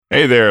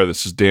Hey there,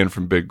 this is Dan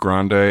from Big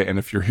Grande, and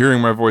if you're hearing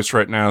my voice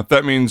right now,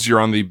 that means you're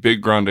on the Big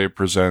Grande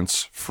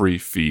Presents free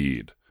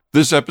feed.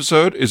 This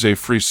episode is a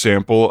free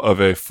sample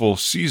of a full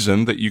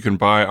season that you can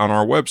buy on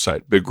our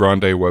website,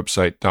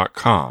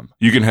 biggrandewebsite.com.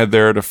 You can head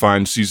there to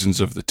find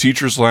seasons of The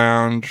Teacher's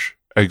Lounge,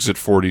 Exit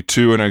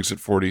 42 and Exit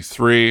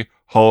 43,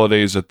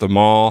 Holidays at the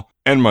Mall,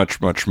 and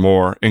much, much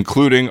more,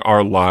 including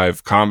our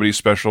live comedy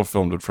special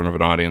filmed in front of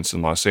an audience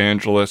in Los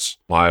Angeles,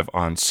 live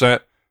on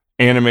set,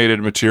 animated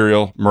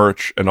material,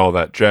 merch, and all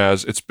that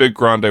jazz. It's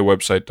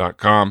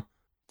biggrandewebsite.com.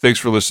 Thanks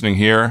for listening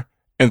here,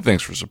 and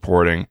thanks for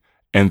supporting,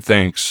 and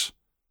thanks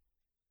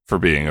for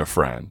being a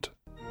friend.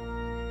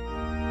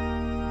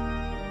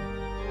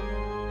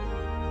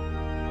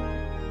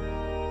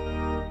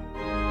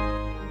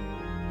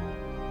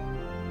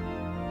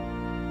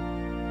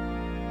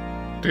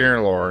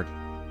 Dear Lord,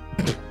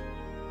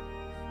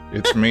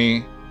 it's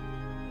me,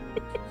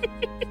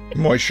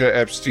 Moishe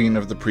Epstein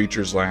of the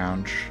Preacher's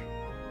Lounge,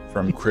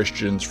 from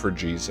Christians for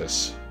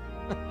Jesus.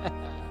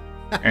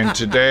 And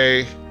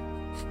today,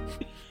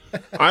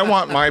 I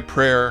want my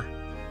prayer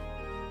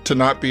to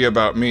not be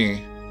about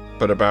me,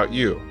 but about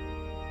you.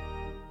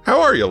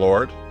 How are you,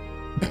 Lord?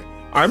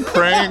 I'm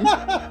praying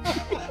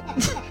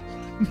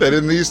that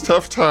in these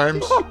tough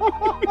times,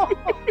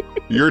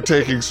 you're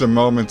taking some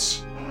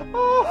moments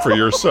for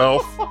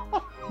yourself,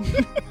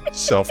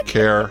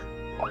 self-care,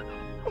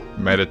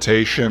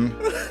 meditation.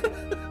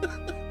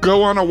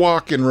 Go on a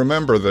walk and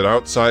remember that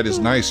outside is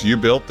nice. You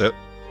built it.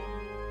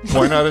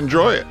 Why not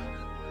enjoy it?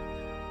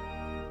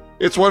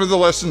 It's one of the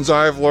lessons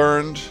I've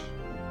learned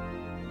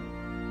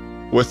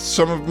with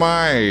some of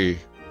my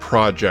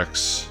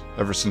projects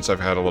ever since I've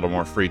had a little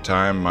more free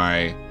time.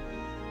 My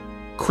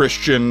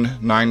Christian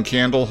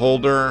 9-candle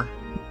holder,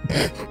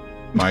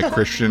 my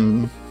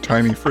Christian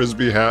tiny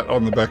Frisbee hat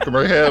on the back of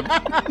my head.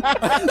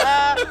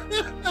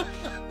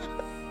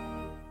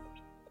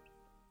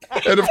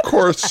 And of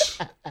course,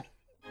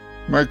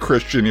 my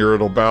Christian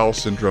irritable bowel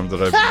syndrome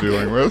that I've been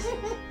dealing with.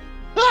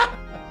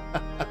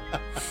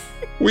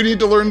 We need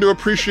to learn to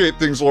appreciate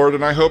things, Lord,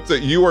 and I hope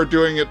that you are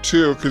doing it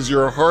too, because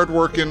you're a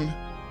hard-working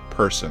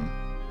person.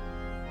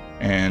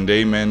 And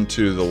amen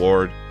to the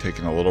Lord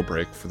taking a little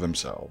break for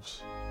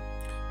themselves.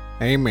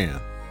 Amen.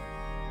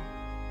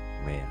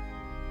 Man.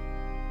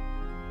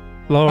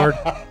 Lord,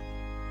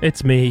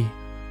 it's me,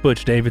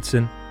 Butch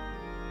Davidson.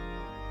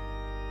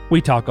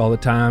 We talk all the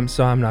time,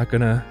 so I'm not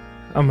gonna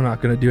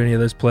do any of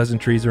those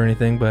pleasantries or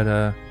anything,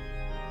 but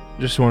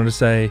just wanted to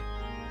say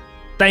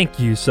thank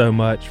you so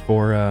much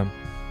for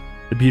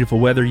the beautiful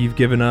weather you've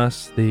given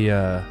us,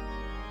 the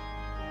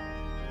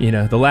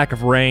lack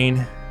of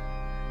rain.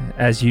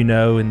 As you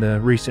know, in the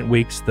recent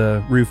weeks,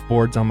 the roof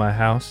boards on my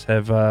house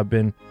have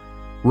been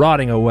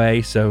rotting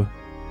away, so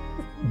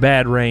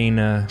bad rain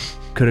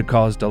could have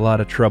caused a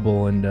lot of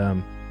trouble,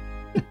 and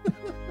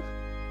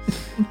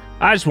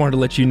I just wanted to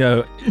let you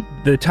know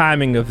the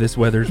timing of this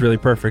weather is really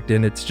perfect,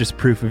 and it's just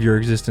proof of your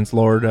existence,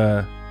 Lord.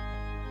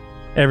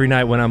 Every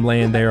night when I'm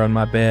laying there on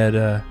my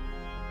bed,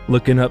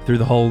 looking up through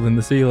the hole in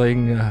the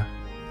ceiling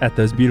at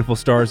those beautiful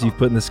stars you've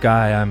put in the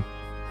sky,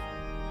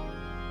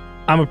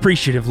 I'm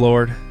appreciative,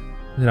 Lord,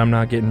 that I'm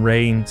not getting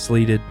rain,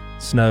 sleeted,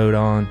 snowed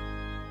on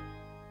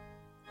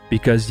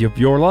because of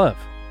your love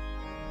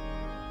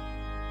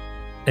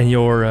and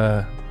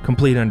your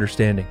complete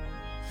understanding.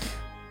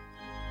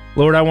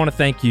 Lord, I want to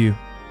thank you,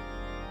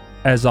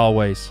 as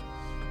always,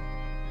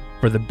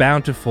 for the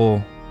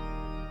bountiful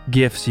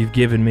gifts you've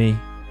given me,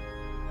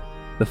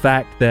 the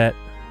fact that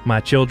my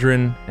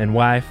children and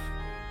wife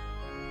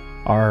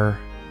are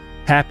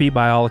happy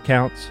by all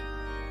accounts,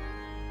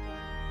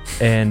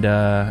 and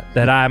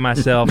that I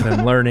myself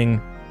am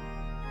learning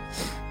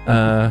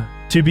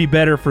to be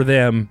better for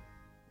them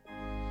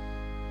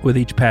with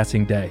each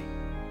passing day.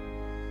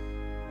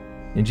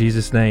 In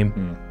Jesus'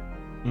 name,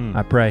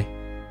 I pray,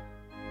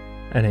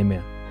 and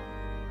amen.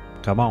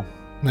 Come on.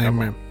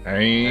 Amen.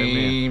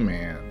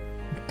 Amen.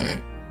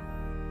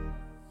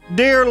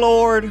 Dear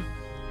Lord,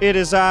 it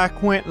is I,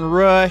 Quentin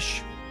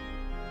Rush,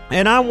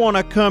 and I want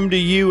to come to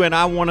you and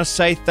I want to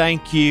say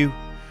thank you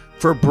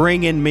for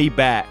bringing me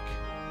back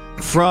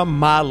from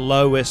my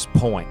lowest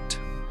point.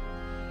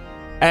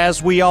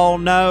 As we all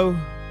know,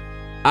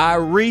 I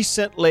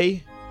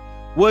recently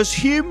was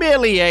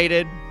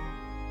humiliated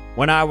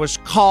when I was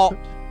caught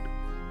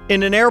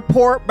in an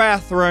airport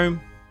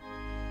bathroom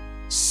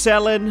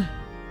selling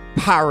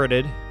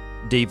pirated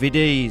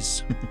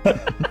DVDs.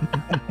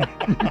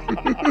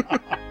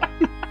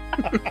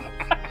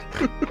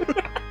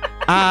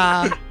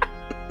 I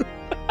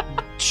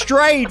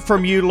strayed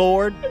from you,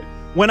 Lord,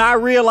 when I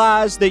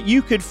realized that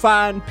you could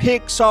find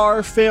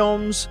Pixar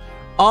films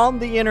on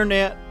the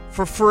internet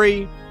for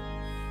free,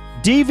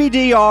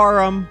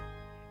 DVD-R them,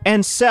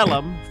 and sell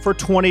them for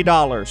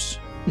 $20.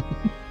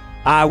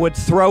 I would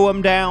throw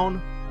them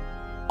down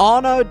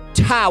on a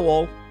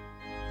towel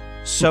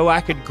so I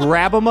could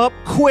grab them up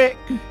quick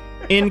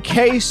in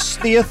case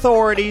the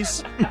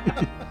authorities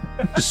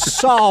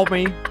saw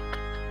me.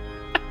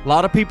 A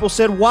lot of people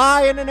said,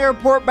 why in an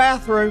airport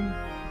bathroom?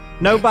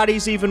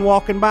 Nobody's even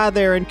walking by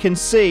there and can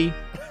see.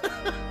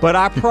 But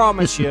I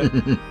promise you,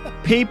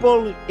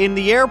 people in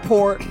the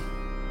airport,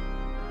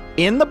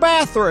 in the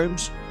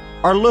bathrooms,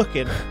 are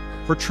looking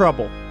for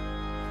trouble.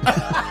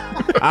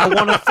 I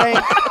want to thank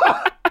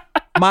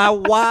my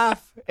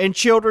wife and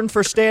children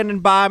for standing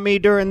by me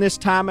during this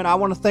time, and I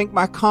want to thank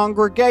my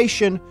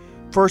congregation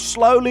for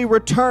slowly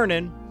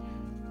returning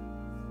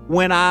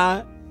when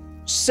I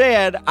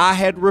said I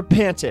had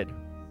repented.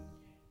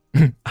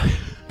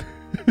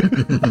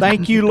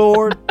 Thank you,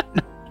 Lord.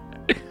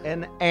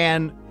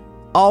 And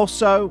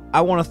also, I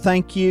want to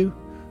thank you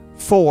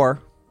for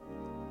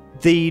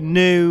the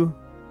new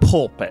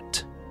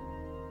pulpit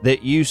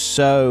that you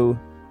so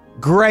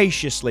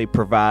graciously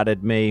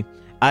provided me.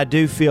 I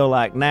do feel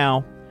like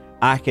now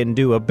I can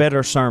do a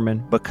better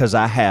sermon because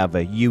I have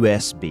a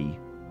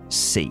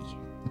USB-C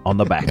on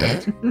the back of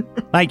it.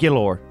 Thank you,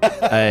 Lord.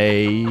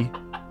 Amen.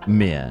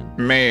 Man.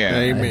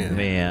 Amen.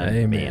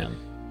 Amen.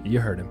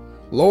 You heard him.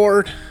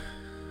 Lord,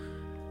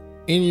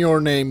 in your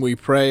name we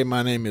pray.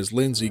 My name is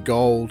Lindsay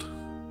Gold.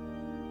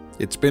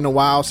 It's been a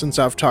while since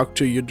I've talked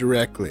to you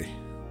directly,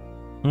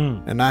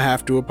 and I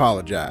have to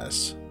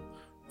apologize,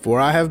 for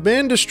I have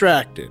been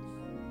distracted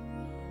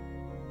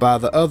by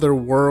the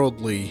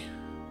otherworldly,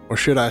 or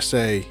should I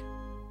say,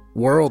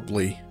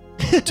 worldly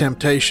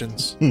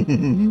temptations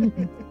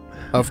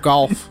of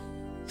golf,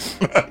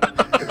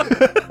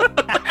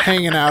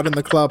 hanging out in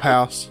the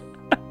clubhouse,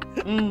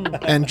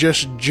 and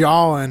just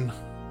jawing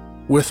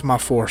with my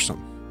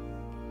foursome.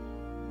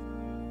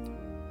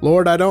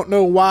 Lord, I don't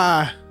know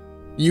why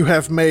you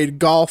have made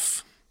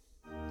golf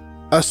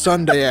a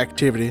Sunday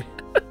activity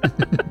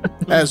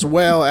as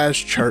well as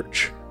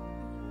church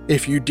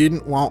if you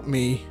didn't want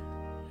me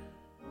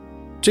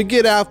to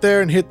get out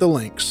there and hit the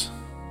links.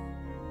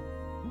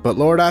 But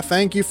Lord, I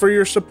thank you for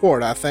your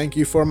support. I thank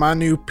you for my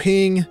new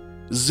ping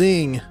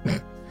zing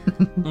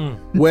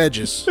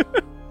wedges,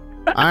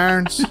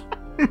 irons,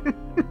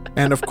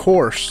 and of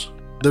course,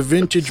 the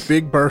vintage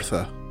Big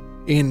Bertha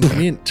in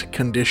mint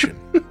condition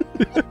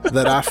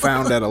that I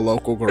found at a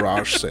local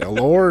garage sale.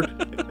 Lord,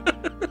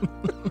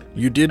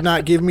 you did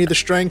not give me the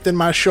strength in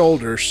my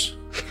shoulders,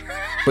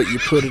 but you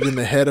put it in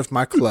the head of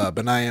my club,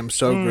 and I am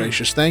so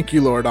gracious. Thank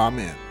you, Lord.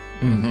 Amen.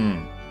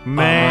 Man.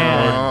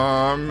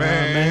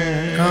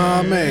 Amen.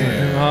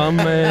 Amen.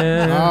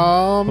 Amen.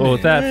 Well,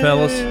 with that,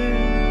 fellas,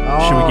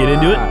 should we get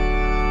into it?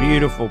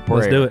 Beautiful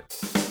prayer. Let's do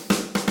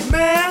it.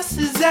 Mass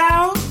is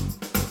out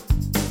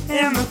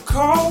and the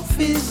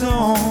coffee's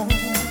on.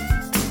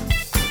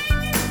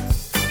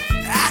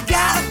 I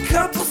got a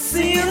couple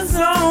sins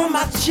on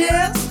my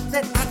chest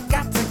that I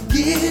got to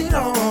get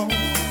on.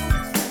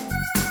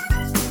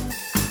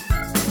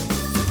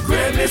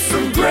 Grab me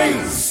some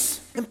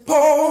grace and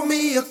pour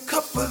me a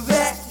cup of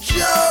that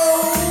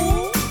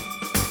Joe.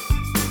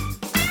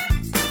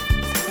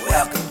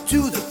 Welcome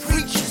to the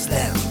Preacher's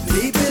Lounge,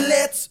 baby.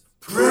 Let's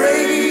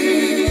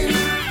pray.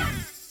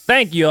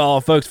 Thank you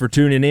all, folks, for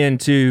tuning in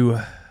to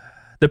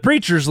the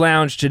Preacher's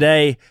Lounge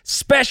today,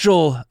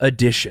 special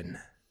edition.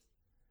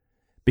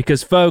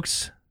 Because,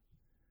 folks,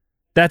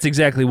 that's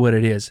exactly what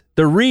it is.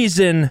 The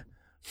reason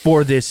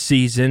for this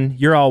season,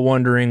 you're all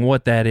wondering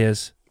what that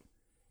is.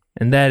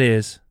 And that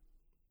is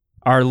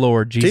our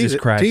Lord Jesus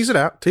Christ. Tease it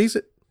out. Tease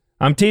it.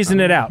 I'm teasing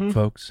it out,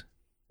 folks.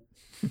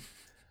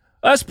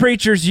 Us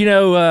preachers, you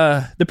know,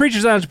 the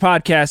Preacher's Lounge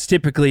podcast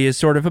typically is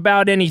sort of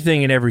about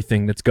anything and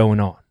everything that's going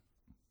on.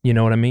 You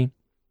know what I mean?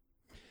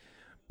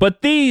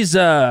 But these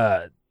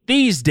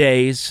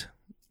days,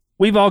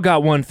 we've all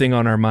got one thing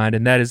on our mind,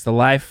 and that is the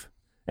life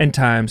and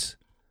times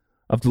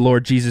of the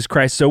Lord Jesus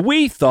Christ. So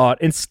we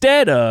thought,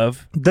 instead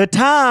of The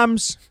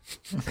times.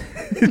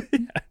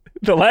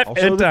 the life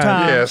Also and the times,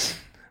 times. Yes.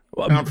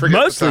 well, Don't forget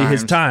the mostly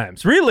his times.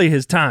 times, really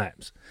his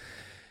times,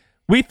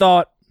 we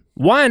thought,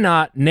 why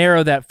not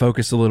narrow that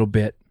focus a little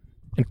bit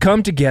and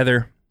come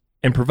together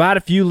and provide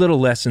a few little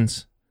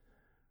lessons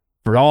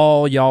for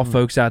all y'all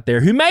folks out there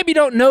who maybe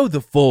don't know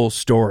the full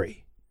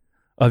story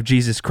of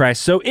Jesus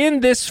Christ. So in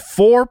this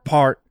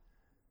 4-part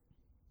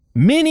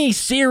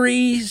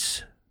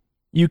mini-series,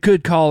 you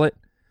could call it,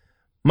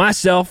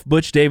 myself,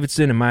 Butch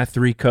Davidson, and my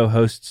 3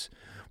 co-hosts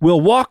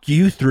will walk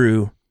you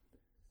through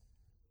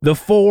the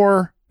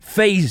 4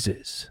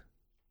 phases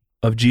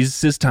of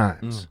Jesus'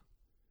 times.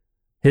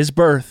 His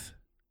birth,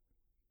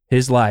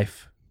 his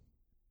life,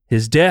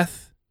 his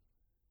death,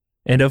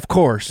 and of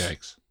course...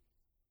 Yikes.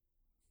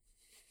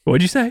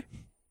 What'd you say?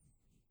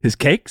 His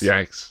cakes?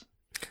 Yikes.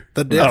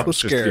 The death was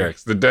Just scary.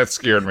 yikes. The death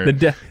scared me. The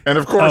death. And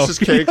of course, Oh. his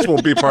cakes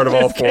will be part of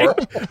all 4.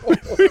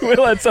 We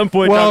will at some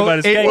point talk about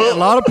his cakes. A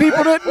lot of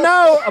people didn't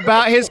know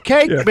about his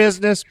cake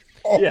business.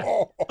 Yeah.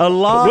 A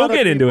lot We'll of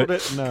get into people it.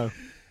 didn't know.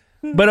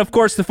 But of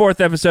course, the 4th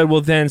episode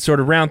will then sort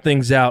of round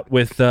things out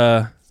with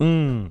the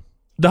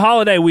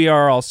holiday we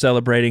are all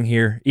celebrating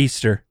here,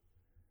 Easter,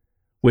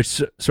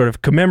 which sort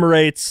of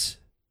commemorates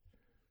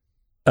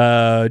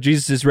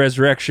Jesus'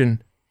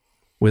 resurrection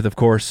with, of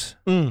course,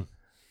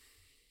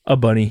 a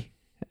bunny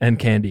and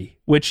candy,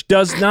 which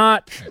does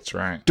not That's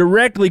right.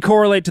 directly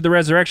correlate to the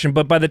resurrection,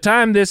 but by the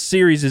time this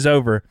series is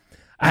over,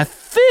 I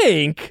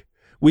think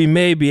we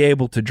may be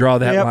able to draw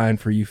that Yep. line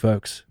for you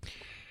folks.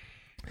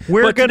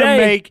 We're But going to today-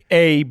 make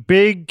a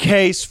big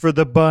case for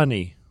the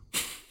bunny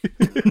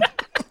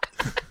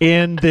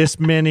in this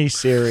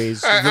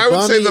mini-series. I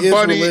would say the is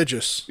bunny.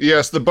 religious.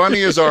 Yes, the bunny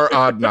is our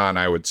odd non,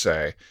 I would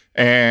say.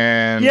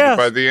 And Yes.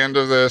 by the end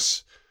of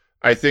this,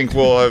 I think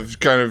we'll have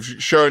kind of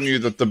shown you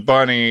that the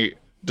bunny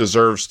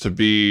deserves to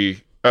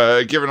be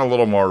given a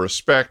little more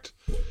respect.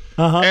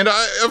 Uh-huh. And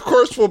of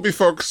course, we'll be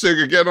focusing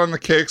again on the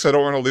cakes. I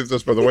don't want to leave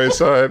this by the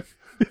wayside.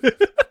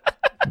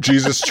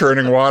 Jesus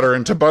turning water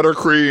into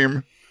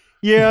buttercream.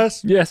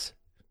 Yes. Yes.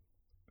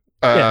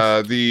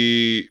 Yes.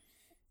 The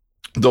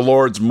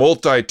Lord's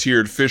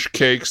multi-tiered fish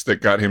cakes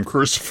that got him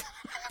crucified.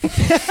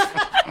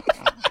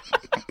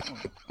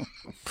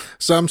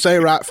 Some say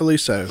rightfully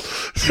so.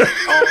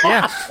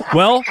 Yeah.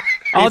 Well,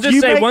 I'll If just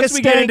you say make once a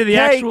we get stank into the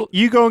cake, actual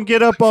you going to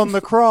get up on the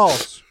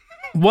cross.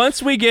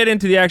 once we get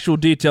into the actual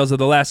details of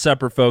the Last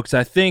Supper, folks,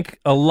 I think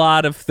a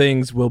lot of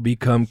things will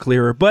become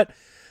clearer. But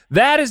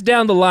that is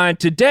down the line.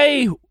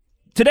 Today's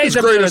His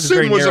episode greatest has a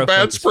very sin was a narrow bad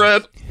focus.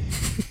 spread.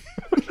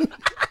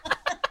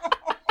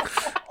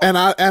 And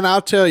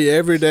I'll tell you,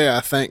 every day I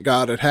thank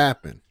God it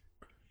happened.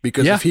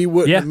 Because Yeah, if he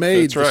wouldn't yeah. have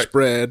made That's the right.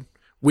 spread,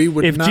 we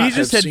would If not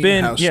Jesus have had seen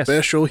been- how yes.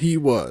 special he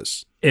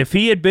was. If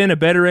he had been a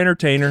better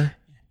entertainer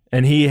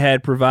and he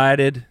had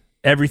provided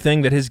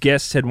everything that his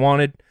guests had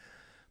wanted,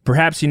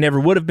 perhaps he never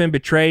would have been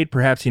betrayed.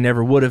 Perhaps he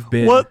never would have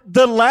been. Well,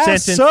 the Last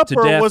sentenced to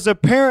Supper death. was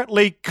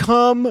apparently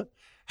come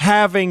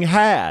having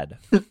had.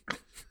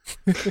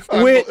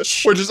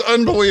 Which is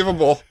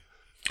unbelievable.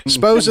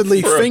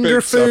 Supposedly For a finger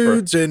big supper.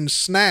 foods and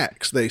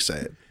snacks, they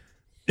said.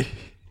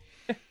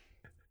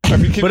 I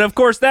mean, But of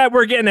course, that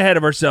we're getting ahead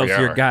of ourselves We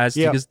here, are. guys.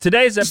 Yeah. Because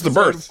today's It's the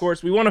episode, birth. of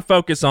course, we want to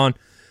focus on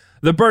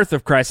the birth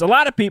of Christ. A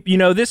lot of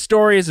people, this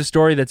story is a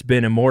story that's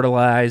been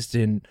immortalized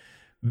in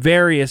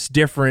various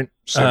different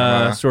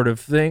Cinema. sort of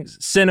things: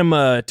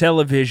 cinema,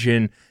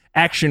 television,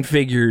 action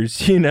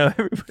figures.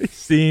 Everybody's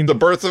seen the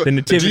birth of. the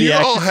nativity Do you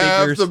all action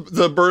have figures.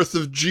 the birth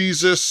of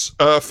Jesus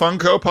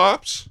Funko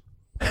Pops?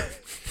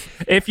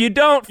 If you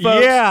don't,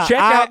 folks,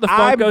 check out the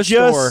Funko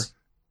store.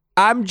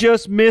 I'm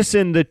just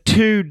missing the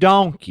two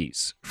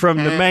donkeys from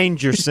the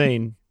manger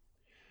scene.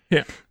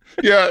 Yeah.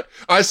 Yeah,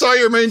 I saw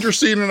your manger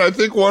scene, and I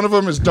think one of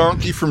them is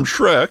Donkey from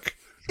Shrek.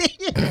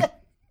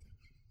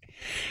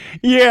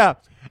 Yeah,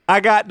 I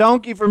got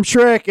Donkey from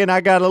Shrek, and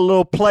I got a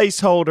little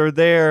placeholder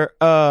there.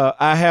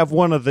 I have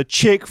one of the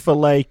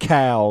Chick-fil-A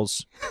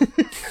cows.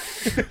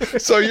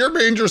 So your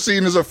manger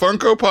scene is a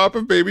Funko Pop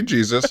of baby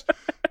Jesus,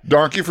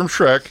 Donkey from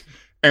Shrek,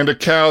 and a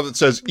cow that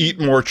says "Eat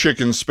more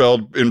chicken"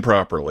 spelled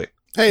improperly.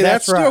 Hey,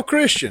 That's that's still right.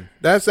 Christian.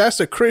 That's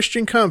a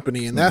Christian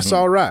company, and that's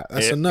all right.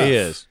 That's enough.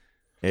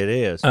 It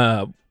is.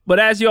 But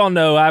as you all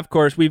know, of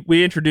course,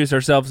 we introduce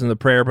ourselves in the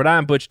prayer, but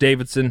I'm Butch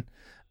Davidson.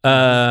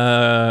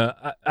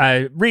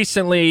 I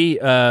recently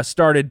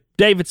started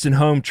Davidson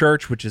Home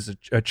Church, which is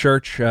a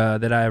church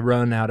that I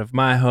run out of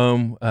my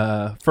home.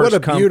 First What a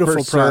come, beautiful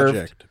first served.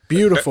 project.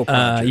 Beautiful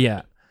project.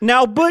 Yeah.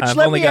 Now, Butch, I've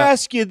let only me got-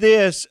 ask you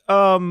this.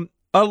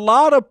 A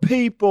lot of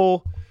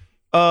people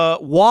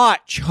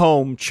watch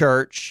home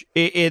church.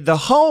 The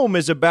home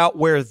is about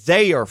where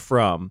they are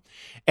from,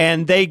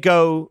 and they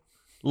go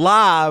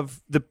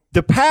live.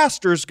 The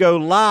pastors go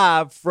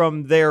live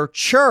from their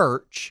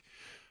church,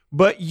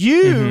 but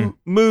you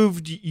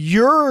moved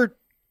your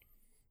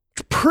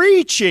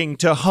preaching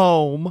to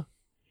home.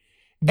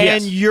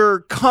 Yes. And your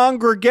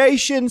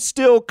congregation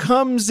still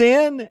comes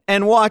in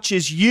and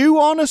watches you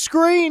on a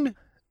screen?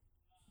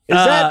 Is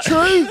that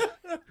true?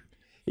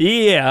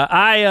 Yeah,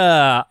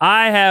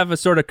 I have a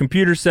sort of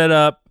computer set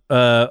up.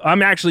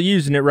 I'm actually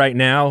using it right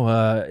now.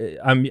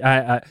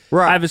 I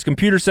have this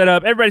computer set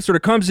up. Everybody sort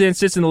of comes in,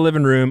 sits in the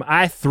living room.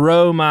 I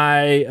throw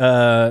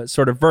my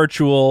sort of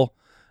virtual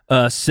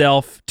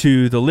self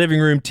to the living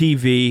room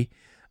TV.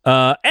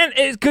 And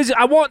because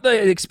I want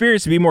the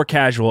experience to be more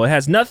casual. It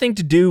has nothing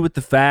to do with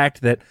the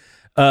fact that,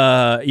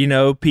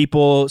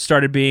 people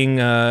started being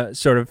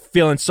sort of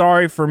feeling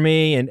sorry for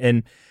me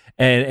and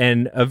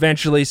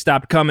eventually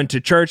stopped coming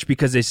to church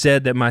because they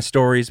said that my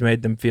stories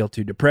made them feel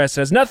too depressed.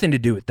 It has nothing to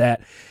do with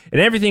that, and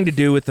everything to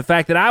do with the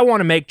fact that I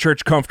want to make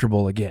church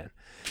comfortable again.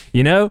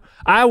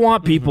 I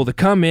want people to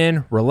come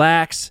in,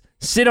 relax,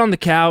 sit on the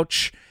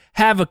couch,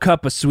 have a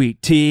cup of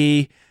sweet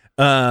tea,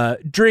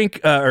 drink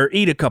or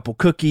eat a couple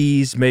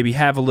cookies, maybe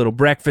have a little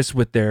breakfast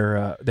with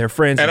their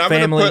friends and And I'm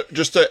family. going to put,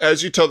 just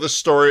as you tell this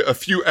story, a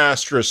few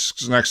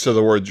asterisks next to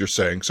the words you're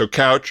saying. So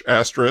couch,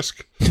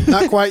 asterisk.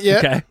 Not quite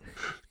yet. Okay.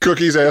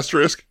 Cookies,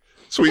 asterisk.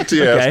 Sweet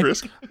tea, Okay.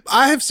 asterisk.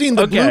 I have seen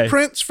the Okay.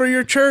 blueprints for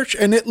your church,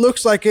 and it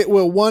looks like it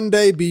will one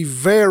day be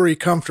very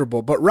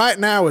comfortable. But right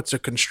now, it's a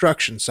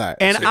construction site.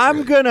 And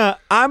I'm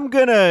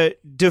gonna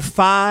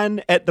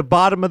define at the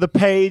bottom of the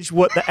page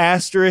what the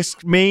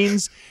asterisk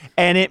means,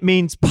 and it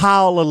means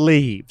pile of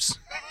leaves.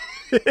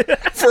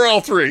 For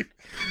all three.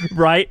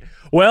 Right.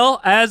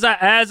 Well, as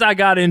I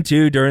got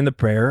into during the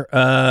prayer,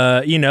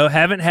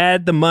 haven't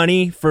had the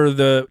money for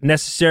the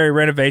necessary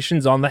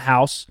renovations on the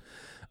house.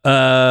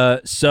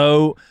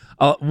 So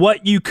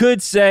what you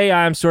could say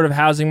I'm sort of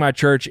housing my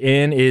church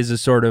in is a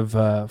sort of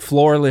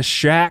floorless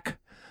shack.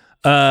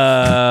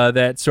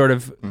 that's sort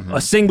of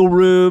a single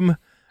room.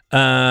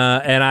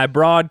 And I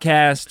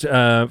broadcast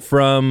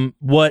from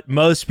what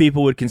most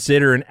people would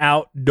consider an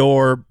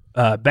outdoor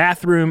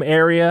bathroom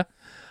area.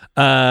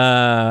 You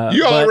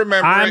all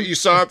remember it. You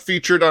saw it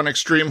featured on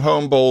Extreme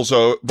Home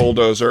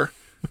Bulldozer.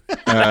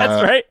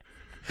 That's right.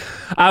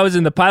 I was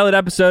in the pilot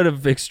episode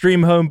of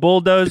Extreme Home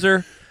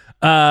Bulldozer,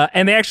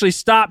 and they actually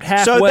stopped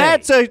halfway.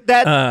 So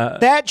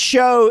that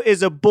show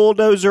is a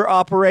bulldozer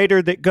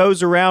operator that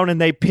goes around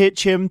and they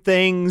pitch him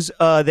things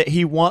that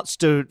he wants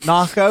to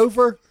knock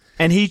over.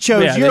 And he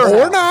chose your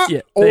or house. not,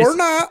 Yeah, or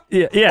not.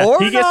 Yeah. Or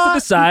He gets not. to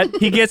decide.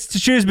 He gets to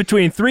choose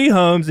between 3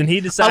 homes, and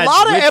he decides A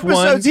lot of which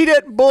episodes one. he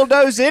didn't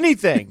bulldoze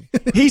anything.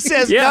 He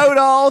says Yeah. no to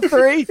all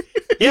 3.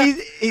 Yeah.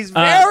 He's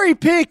very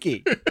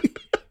picky.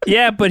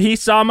 Yeah, but he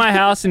saw my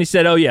house and he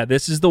said, "Oh yeah,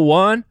 this is the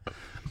one."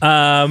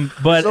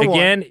 But So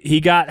again,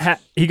 he got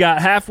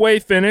halfway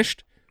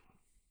finished,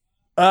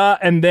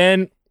 and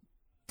then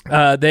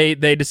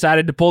they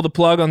decided to pull the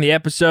plug on the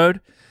episode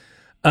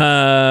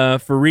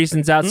for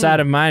reasons outside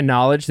of my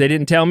knowledge. They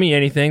didn't tell me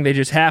anything. They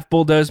just half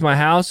bulldozed my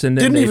house and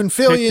then Didn't they even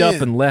fill picked you up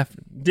in. and left.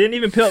 Didn't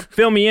even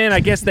fill me in. I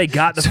guess they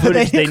got the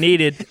footage they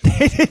needed.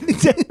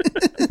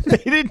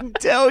 They didn't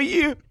tell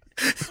you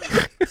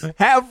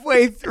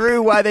halfway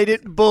through why they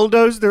didn't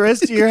bulldoze the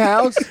rest of your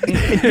house.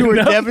 And you were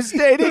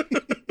devastated.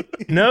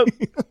 Nope.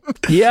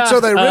 Yeah. So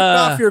they ripped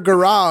off your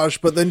garage,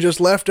 but then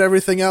just left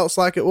everything else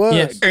like it was.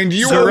 Yeah. And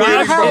you So were waiting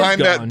Rob is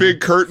behind that gone.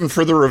 big curtain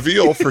for the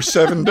reveal for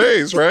 7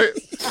 days, right?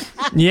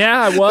 Yeah,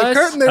 I was. The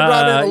curtain they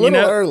brought in a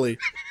little early.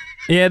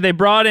 Yeah, they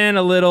brought in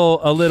a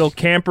little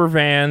camper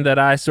van that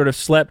I sort of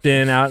slept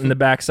in out in the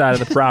backside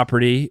of the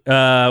property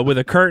with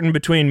a curtain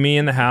between me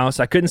and the house.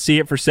 I couldn't see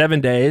it for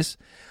 7 days.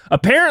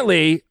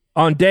 Apparently,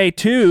 on day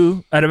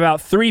 2, at about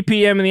 3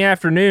 p.m. in the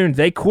afternoon,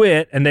 they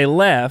quit and they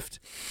left.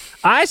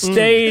 I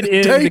stayed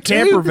in Day the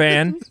camper 2?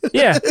 van.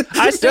 Yeah,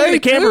 I stayed in the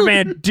Day camper 2?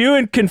 van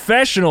doing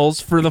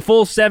confessionals for the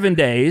full 7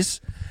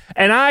 days.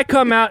 And I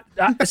come out,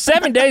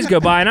 7 days go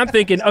by, and I'm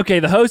thinking, okay,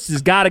 the host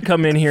has got to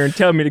come in here and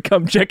tell me to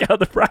come check out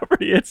the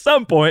property at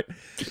some point.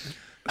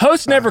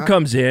 Host never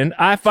comes in.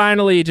 I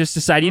finally just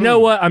decide, you know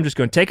what? I'm just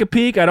going to take a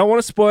peek. I don't want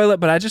to spoil it,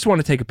 but I just want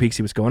to take a peek,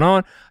 see what's going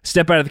on.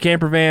 Step out of the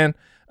camper van,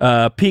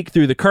 peek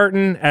through the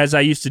curtain, as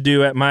I used to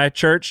do at my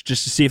church,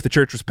 just to see if the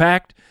church was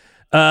packed.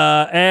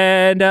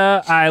 And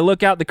I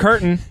look out the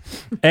curtain,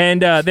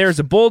 and there's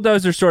a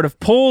bulldozer sort of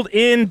pulled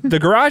in. The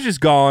garage is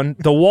gone.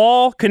 The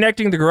wall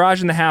connecting the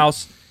garage and the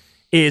house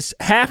is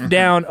half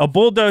down. A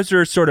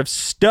bulldozer sort of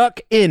stuck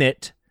in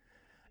it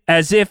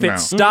as if it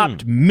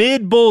stopped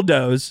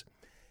mid-bulldoze,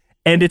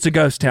 and it's a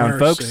ghost town,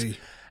 folks.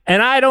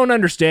 And I don't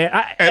understand.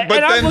 But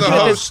then the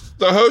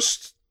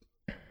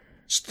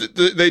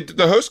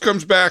host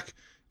comes back.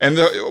 And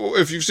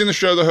if you've seen the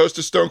show, the host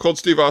is Stone Cold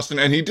Steve Austin,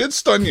 and he did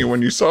stun you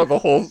when you saw the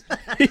whole.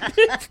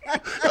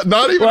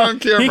 Not even on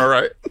camera,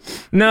 right?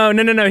 No.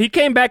 He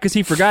came back because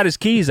he forgot his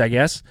keys, I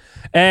guess,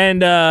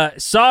 and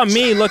saw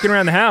me looking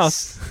around the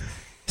house.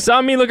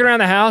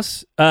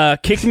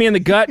 Kicked me in the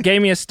gut,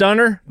 gave me a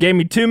stunner, gave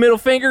me 2 middle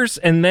fingers,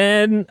 and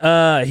then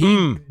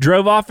he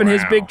drove off in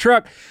his big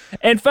truck.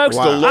 And folks,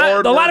 The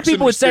Lord a lot of works in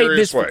people would say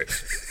mysterious this.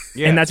 ways.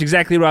 Yeah. And that's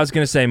exactly what I was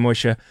going to say,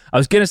 Moisha. I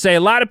was going to say a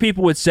lot of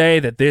people would say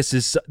that this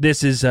is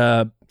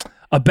a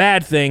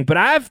bad thing, but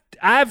I've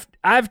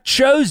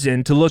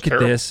chosen to look at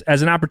this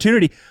as an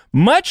opportunity,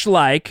 much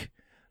like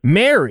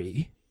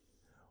Mary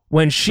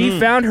when she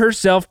found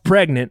herself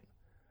pregnant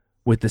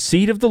with the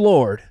seed of the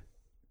Lord.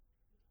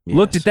 Yes.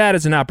 Looked at that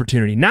as an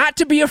opportunity, not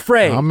to be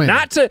afraid,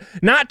 not to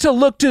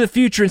look to the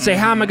future and say,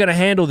 how am I going to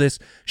handle this?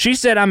 She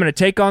said, I'm going to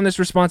take on this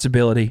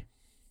responsibility,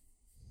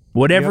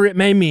 whatever it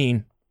may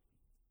mean.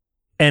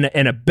 And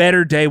a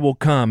better day will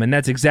come, and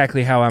that's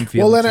exactly how I'm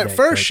feeling. Well, then today, at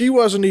first folks. she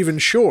wasn't even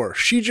sure.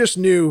 She just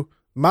knew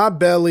my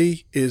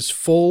belly is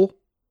full.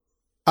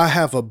 I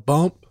have a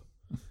bump,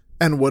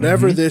 and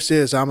whatever this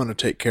is, I'm going to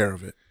take care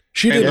of it.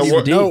 She didn't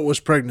even know it was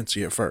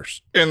pregnancy at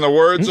first. In the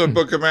words of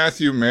Book of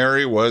Matthew,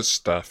 Mary was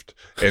stuffed,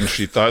 and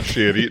she thought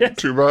she had eaten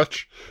too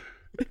much.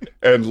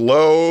 And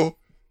lo,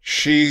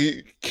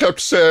 she kept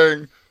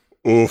saying,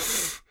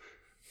 "Oof."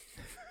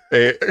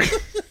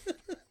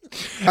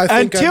 I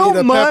think I need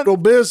a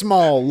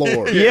Pepto-Bismol,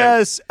 Lord.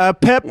 Yes, a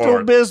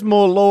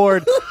Pepto-Bismol,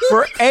 Lord.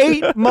 For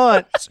 8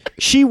 months,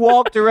 she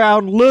walked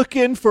around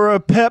looking for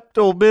a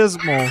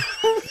Pepto-Bismol.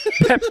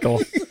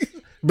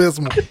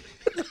 Bismol.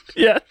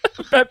 Yeah,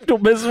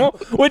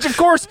 Pepto-Bismol, which of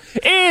course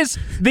is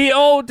the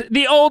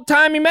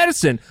old-timey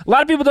medicine. A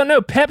lot of people don't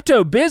know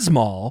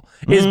Pepto-Bismol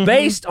is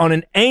based on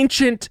an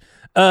ancient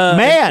a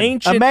man.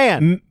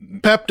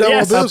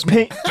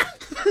 Pepto-Bismol.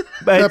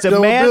 It's a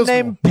man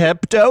named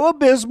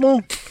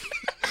Pepto-Abysmal.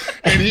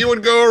 And he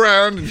would go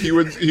around and he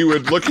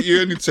would look at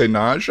you and he'd say,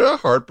 nausea,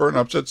 heartburn,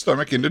 upset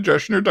stomach,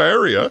 indigestion, or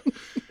diarrhea.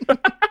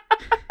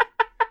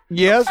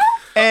 Yes.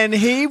 And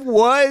he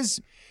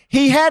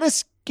had a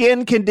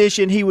skin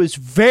condition. He was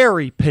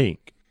very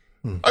pink.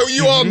 Oh,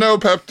 you all know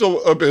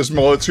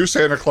Pepto-Abysmal. It's who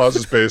Santa Claus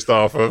is based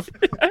off of.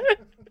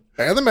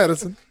 And the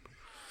medicine.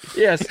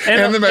 Yes.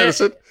 And the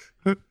medicine.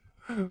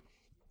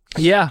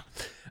 Yeah.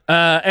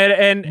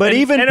 But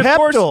even of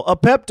course-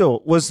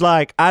 Peptol was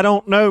like, I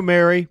don't know,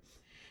 Mary.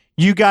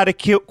 You got to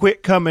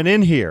quit coming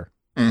in here.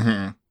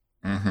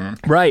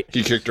 Right.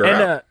 He kicked her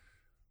out.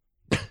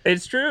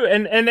 It's true,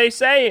 and they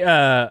say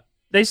a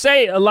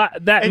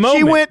lot that And moment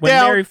she went when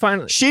down. Mary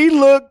finally.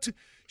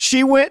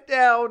 She went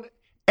down,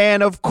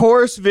 and of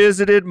course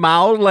visited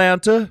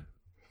Maulanta.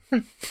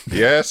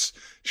 Yes,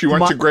 she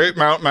went to Great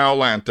Mount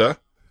Maulanta.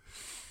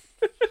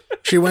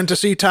 She went to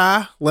see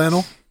Ty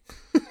Lennell.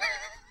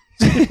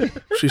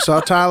 She saw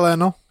Ty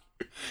Lennell.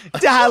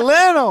 Ty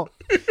Lennell,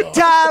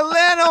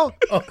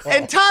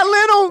 and Ty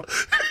Lennell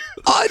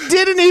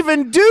didn't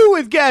even do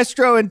with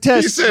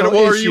gastrointestinal He said,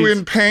 well, are you issues.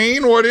 in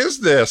pain? What is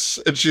this?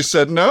 And she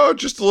said, no,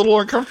 just a little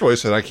uncomfortable. He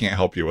said, I can't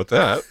help you with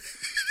that.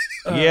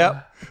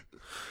 Yep.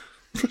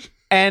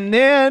 And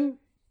then,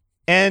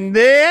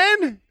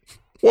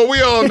 Well,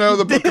 we all know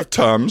the Book of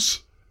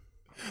Tums.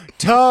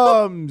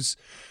 Tums.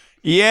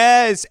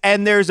 Yes,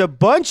 and there's a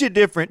bunch of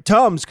different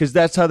Tums because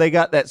that's how they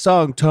got that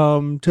song,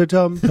 Tum,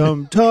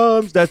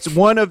 Tums. That's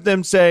one of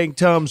them saying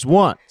Tums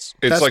once.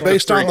 It's That's like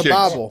based the on Three the Kings.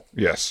 Bible.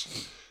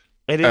 Yes.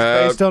 It is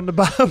based on the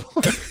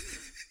Bible.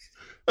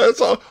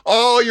 That's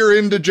all your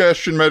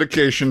indigestion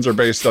medications are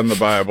based on the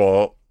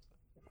Bible.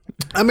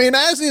 I mean,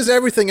 as is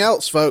everything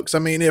else, folks. I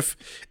mean, if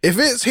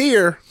it's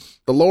here,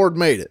 the Lord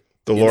made it.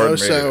 The You Lord know, made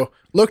so it.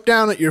 look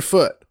down at your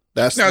foot.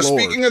 That's Now, the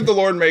Lord. speaking of the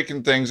Lord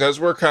making things, as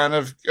we're kind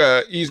of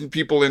easing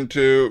people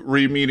into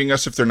re-meeting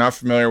us if they're not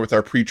familiar with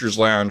our Preacher's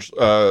Lounge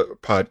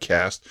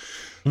podcast,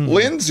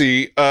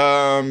 Lindsay,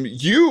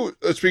 you,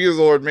 speaking of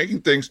the Lord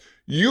making things,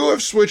 you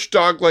have switched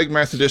Dogleg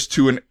Methodist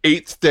to an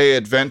Eighth-day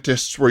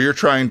Adventist where you're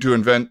trying to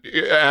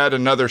add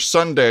another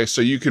Sunday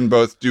so you can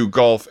both do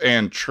golf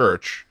and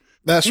church.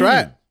 That's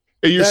right.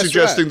 Are you That's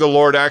suggesting right. the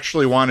Lord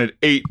actually wanted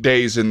 8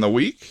 days in the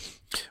week?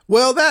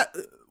 Well,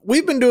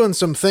 we've been doing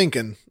some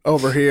thinking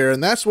over here,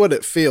 and that's what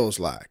it feels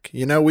like.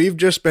 You know, we've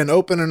just been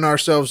opening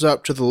ourselves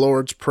up to the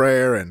Lord's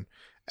Prayer and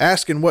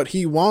asking what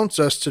He wants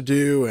us to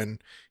do,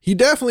 and He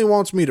definitely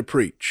wants me to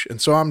preach,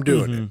 and so I'm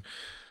doing it.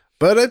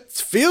 But it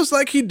feels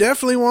like He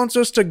definitely wants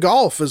us to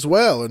golf as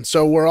well, and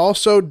so we're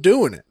also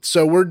doing it.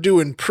 So we're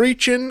doing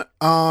preaching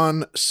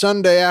on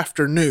Sunday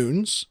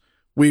afternoons.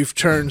 We've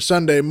turned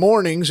Sunday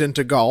mornings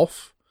into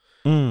golf,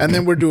 and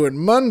then we're doing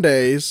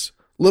Mondays,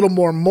 a little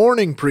more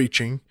morning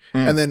preaching,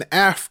 and then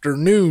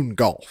afternoon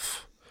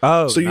golf.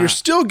 Oh, So you're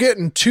still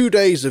getting 2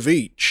 days of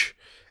each,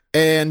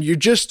 and you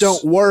just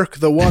don't work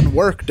the one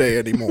work day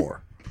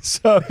anymore.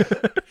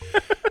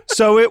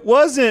 So it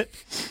wasn't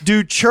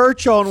do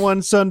church on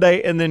one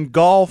Sunday and then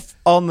golf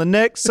on the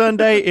next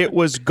Sunday. It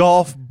was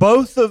golf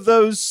both of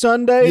those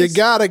Sundays. You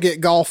got to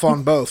get golf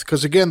on both,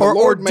 because again, the or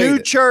Lord do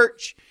made it.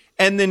 church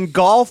and then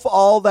golf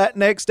all that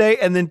next day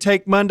and then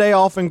take Monday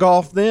off and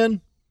golf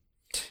then.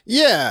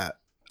 Yeah.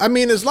 I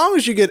mean, as long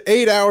as you get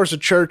 8 hours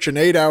of church and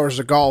 8 hours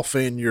of golf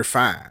in, you're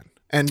fine.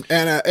 And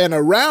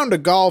a round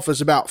of golf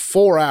is about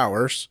 4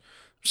 hours.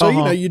 So,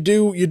 you know, you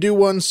do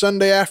one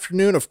Sunday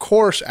afternoon, of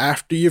course,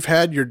 after you've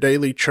had your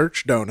daily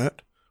church donut.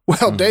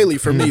 Well, daily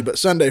for me, but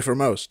Sunday for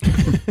most.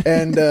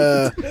 And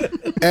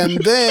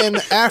then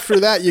after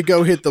that, you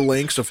go hit the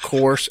links, of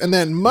course. And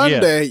then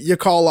Monday, you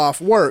call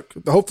off work.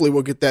 Hopefully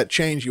we'll get that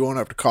changed. You won't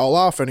have to call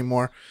off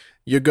anymore.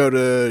 You go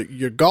to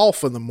your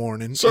golf in the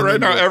morning. So and right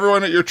then now,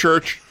 everyone at your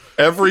church,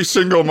 every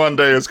single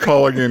Monday is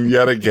calling in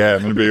yet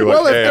again and being like,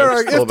 Well, if hey, they're I'm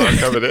a- still if not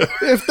coming in.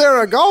 if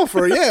they're a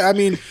golfer, yeah. I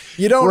mean,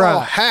 you don't all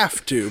Right.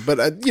 have to,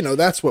 but, you know,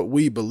 that's what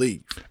we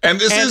believe. And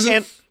this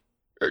isn't...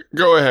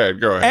 Go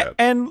ahead.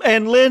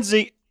 And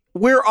Lindsay,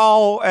 we're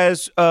all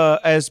as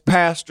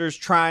pastors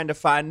trying to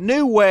find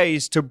new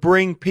ways to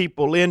bring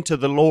people into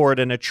the Lord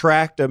and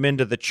attract them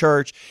into the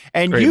church.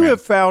 And you Amen.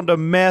 have found a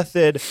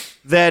method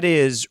that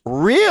is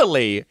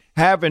really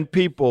having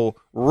people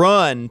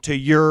run to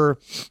your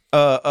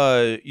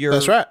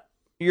That's right.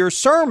 your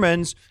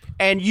sermons,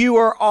 and you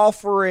are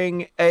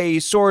offering a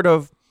sort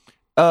of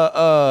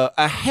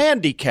a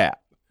handicap.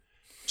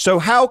 So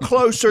how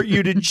close are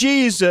you to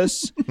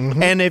Jesus?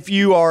 And if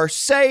you are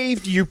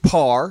saved, you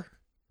par.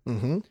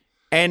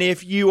 And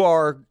if you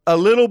are a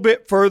little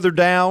bit further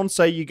down,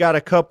 say you got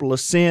a couple of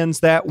sins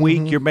that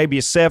week, you're maybe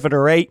a 7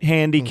 or 8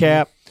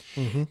 handicap.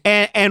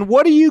 And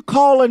what are you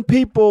calling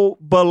people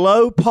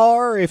below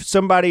par? If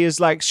somebody is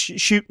like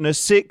shooting a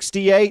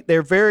 68,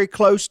 they're very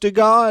close to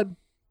God.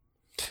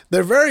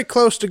 They're very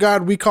close to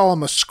God. We call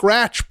them a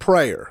scratch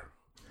prayer.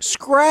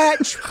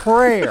 Scratch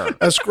prayer.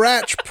 A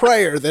scratch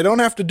prayer. They don't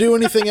have to do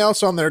anything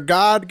else on their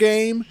God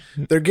game.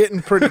 They're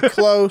getting pretty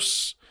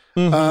close.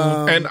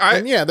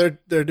 And yeah,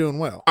 they're doing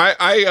well.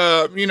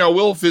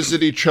 We'll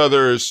visit each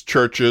other's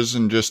churches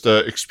and just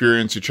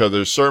experience each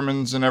other's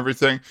sermons and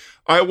everything.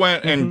 I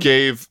went and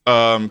gave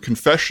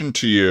confession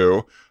to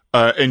you,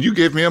 and you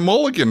gave me a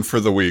mulligan for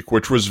the week,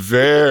 which was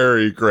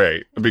very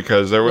great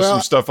because there was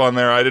some stuff on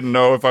there I didn't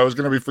know if I was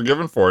going to be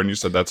forgiven for, and you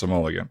said that's a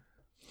mulligan.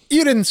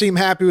 You didn't seem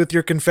happy with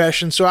your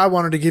confession, so I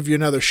wanted to give you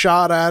another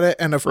shot at it.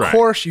 And of Right.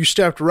 course, you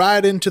stepped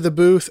right into the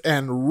booth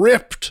and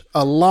ripped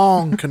a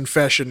long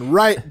confession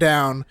right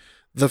down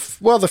the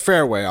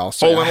fairway.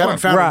 Also, Hole in I haven't one.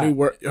 found Right. a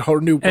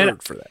new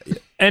word for that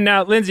yet. And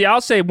now, Lindsay,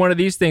 I'll say one of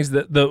these things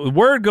that the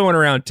word going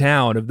around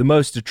town of the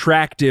most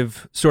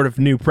attractive sort of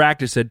new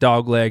practice at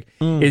Dogleg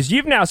is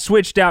you've now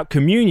switched out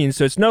communion,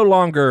 so it's no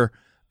longer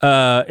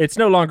a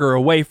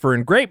wafer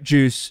and grape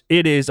juice.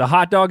 It is a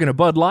hot dog and a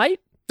Bud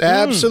Light.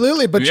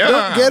 Absolutely, but you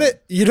don't get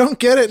it. You don't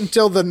get it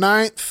until the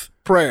 9th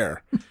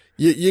prayer.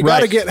 You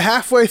got to get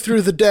halfway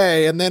through the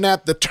day, and then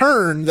at the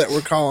turn that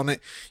we're calling it,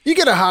 you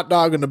get a hot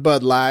dog and a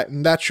Bud Light,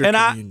 and that's your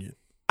communion.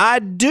 I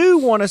do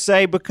want to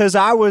say, because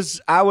I was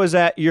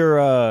at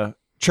your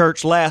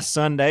church last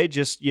Sunday,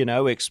 just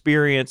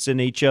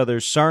experiencing each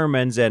other's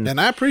sermons, and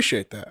I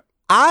appreciate that.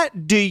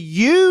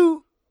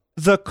 The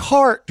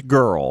cart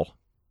girl.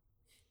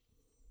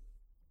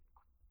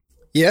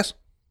 Yes.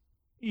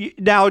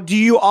 Now, do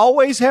you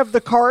always have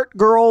the cart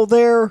girl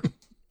there?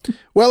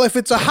 Well, if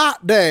it's a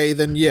hot day,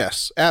 then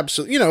yes,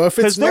 absolutely. If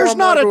it's there's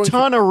not a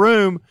ton of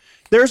room.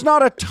 There's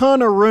not a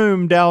ton of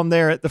room down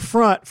there at the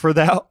front for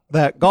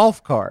that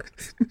golf cart.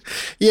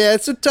 Yeah,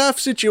 it's a tough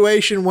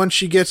situation once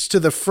she gets to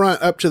the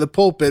front, up to the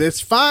pulpit. It's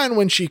fine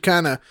when she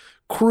kind of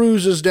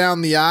cruises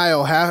down the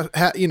aisle,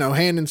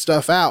 handing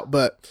stuff out.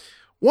 But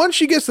once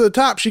she gets to the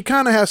top, she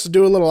kind of has to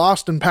do a little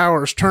Austin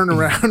Powers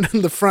turnaround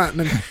in the front,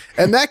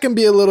 and that can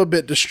be a little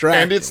bit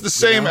distracting. And it's the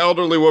same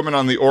elderly woman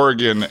on the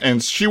organ,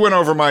 and she went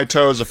over my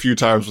toes a few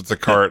times with the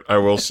cart, I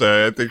will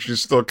say. I think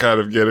she's still kind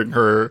of getting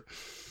her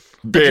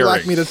bearings. Would you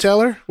like me to tell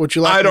her?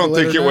 I don't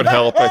think it would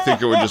help. I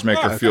think it would just make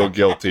her feel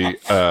guilty.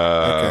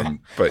 Okay.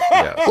 But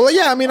yeah. Well,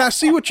 yeah, I mean, I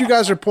see what you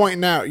guys are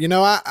pointing out.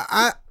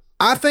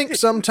 I think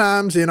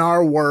sometimes in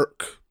our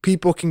work,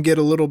 people can get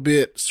a little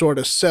bit sort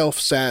of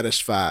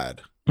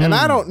self-satisfied. And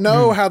I don't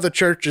know how the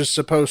church is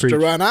supposed to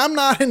run. I'm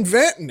not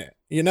inventing it.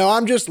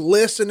 I'm just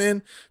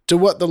listening to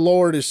what the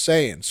Lord is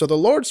saying. So the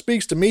Lord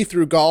speaks to me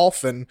through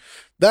golf, and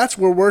that's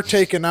where we're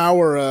taking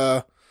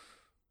our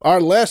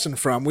lesson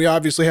from. We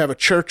obviously have a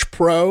church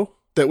pro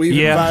that we've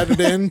invited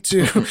in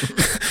to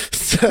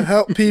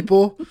help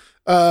people,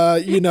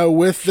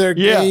 with their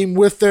game,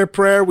 with their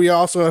prayer. We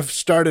also have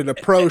started a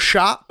pro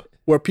shop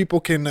where people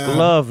can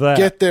love that.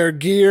 Get their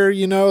gear,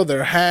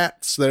 their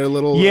hats, their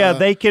little... Yeah,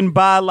 they can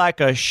buy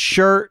like a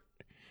shirt,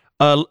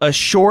 a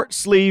short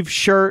sleeve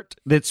shirt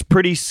that's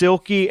pretty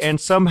silky, and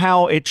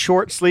somehow it's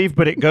short sleeve,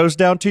 but it goes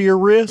down to your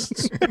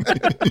wrists.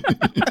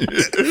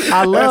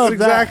 I love That's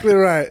exactly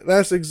right.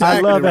 That's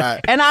exactly right.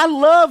 That. And I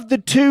love the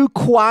two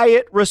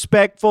quiet,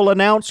 respectful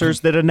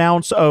announcers that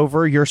announce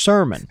over your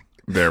sermon.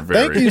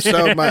 Thank you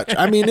so much.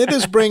 I mean, it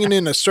is bringing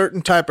in a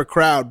certain type of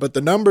crowd, but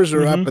the numbers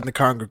are up in the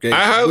congregation.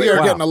 We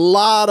are getting a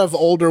lot of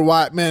older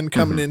white men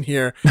coming in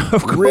here,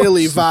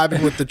 really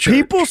vibing with the church.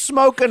 People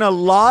smoking a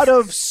lot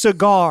of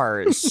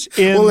cigars.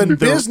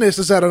 Business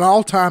is at an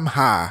all-time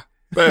high.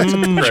 That's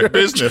correct.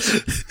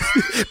 Business.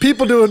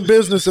 People doing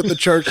business at the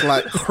church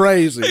like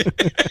crazy.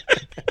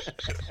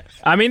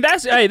 I mean,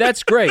 that's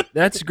great.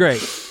 That's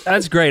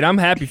great. I'm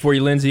happy for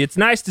you, Lindsay. It's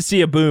nice to see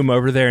a boom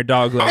over there at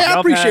Dogleg. I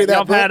appreciate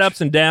that. Y'all had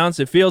ups and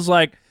downs. It feels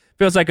like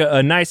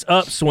a nice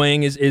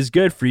upswing is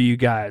good for you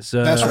guys.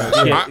 That's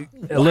right. Yeah,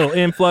 a little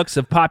influx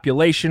of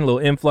population, a little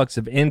influx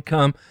of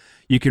income.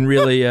 You can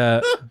really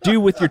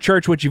do with your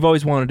church what you've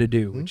always wanted to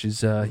do, which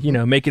is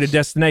make it a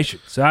destination.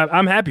 So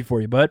I'm happy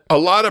for you, bud. A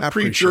lot of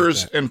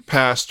preachers and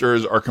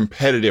pastors are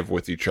competitive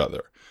with each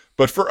other,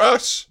 but for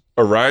us,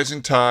 a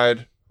rising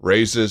tide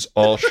raises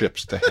all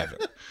ships to heaven.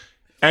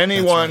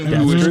 Anyone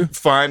who is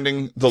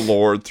finding the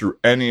Lord through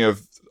any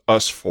of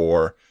us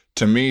four,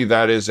 to me,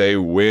 that is a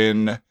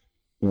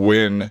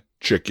win-win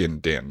chicken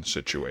din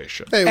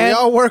situation. Hey, we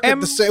all work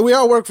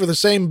for the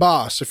same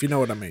boss, if you know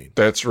what I mean.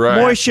 That's right.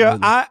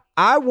 Moisha,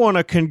 I want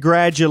to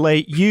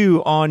congratulate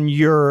you on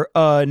your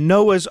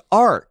Noah's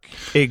Ark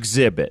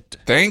exhibit.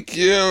 Thank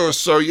you.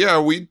 So yeah,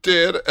 we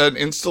did an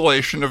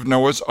installation of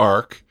Noah's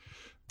Ark,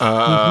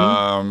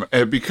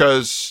 and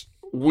because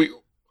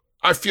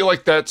I feel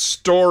like that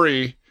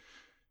story.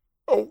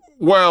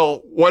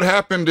 Well, what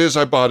happened is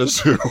I bought a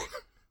zoo.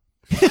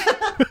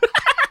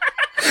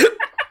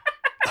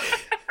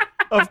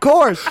 Of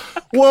course.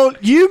 Well,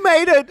 you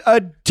made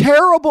a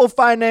terrible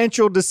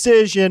financial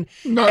decision,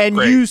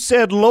 you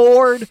said,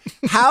 Lord,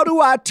 how do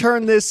I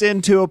turn this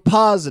into a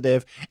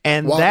positive?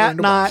 And that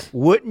night,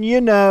 wouldn't you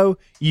know,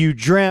 you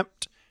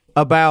dreamt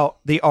about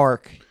the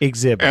Ark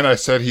exhibit. And I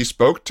said, he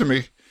spoke to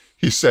me.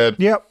 He said,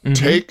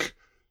 take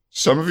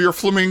some of your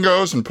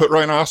flamingos and put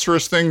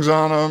rhinoceros things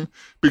on them,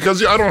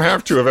 because I don't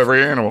have two of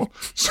every animal.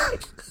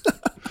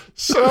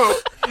 So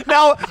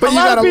now, but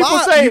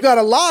you got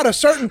a lot of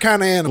certain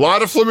kind of animals. A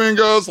lot of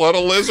flamingos, a lot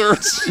of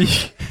lizards, a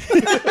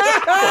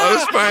lot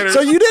of spiders.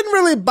 So you didn't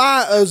really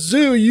buy a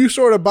zoo. You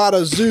sort of bought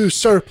a zoo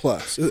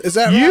surplus. Is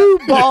that right?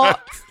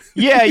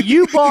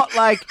 You bought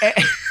like I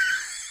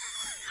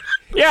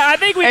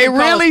think we can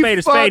call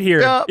a spade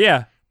here.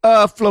 Yeah.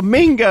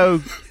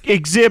 Flamingo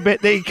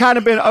exhibit that kind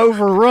of been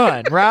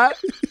overrun, right?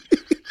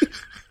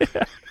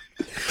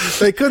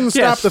 They couldn't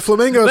stop the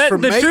flamingos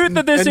from mating,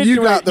 and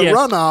you got the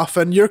runoff,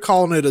 and you're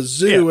calling it a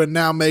zoo and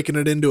now making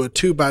it into a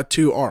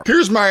 2x2 ark.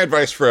 Here's my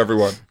advice for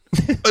everyone.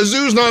 A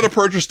zoo's not a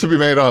purchase to be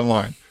made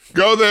online.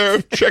 Go there,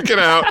 check it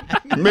out,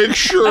 make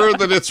sure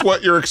that it's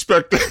what you're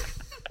expecting.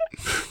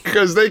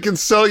 Because they can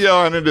sell you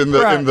on it in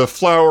the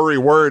flowery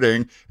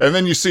wording, and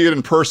then you see it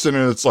in person,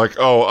 and it's like,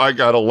 oh, I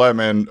got a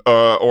lemon,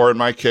 or in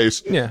my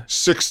case,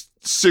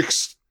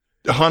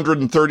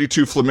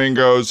 632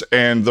 flamingos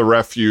and the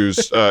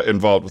refuse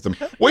involved with them.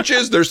 Which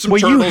is there's some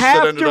turtles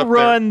that ended up there. You have to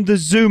run the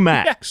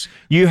Zoomax.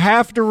 You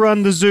have to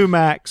run the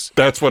Zoomax.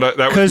 That's what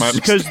that was my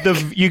mistake.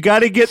 Because you got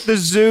to get the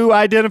zoo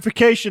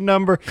identification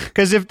number.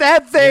 Because if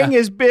that thing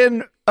has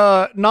been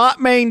not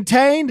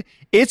maintained,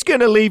 it's going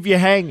to leave you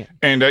hanging.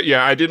 And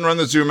I didn't run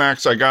the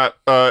Zoomax. I got,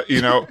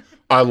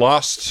 I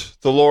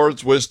lost the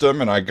Lord's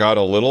wisdom and I got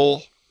a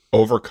little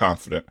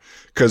overconfident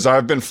because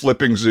I've been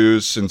flipping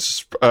zoos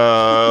since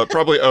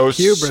probably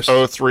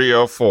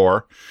 03,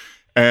 04.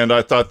 And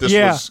I thought this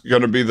was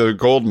going to be the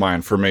gold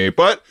mine for me.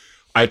 But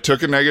I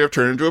took a negative,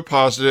 turned it into a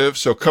positive.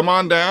 So come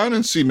on down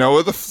and see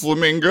Noah the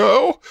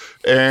flamingo.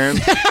 And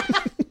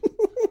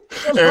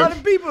a lot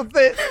of people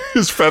think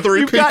his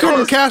feathery pink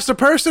couldn't cast a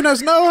person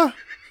as Noah.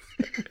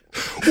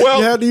 Well,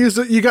 you had to use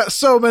it. You got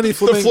so many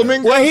flamingos. The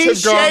flamingos well, he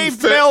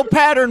shaved male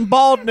pattern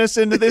baldness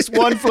into this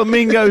one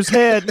flamingo's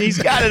head, and he's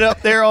got it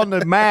up there on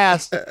the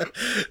mast,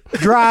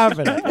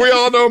 driving it. We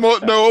all know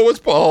Noah was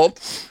bald.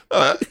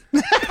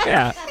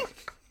 Yeah.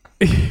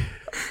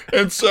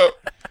 And so...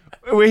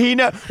 he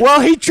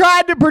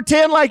tried to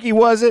pretend like he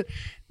wasn't.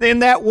 In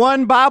that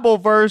one Bible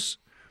verse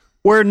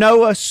where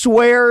Noah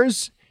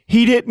swears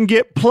he didn't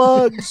get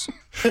plugs.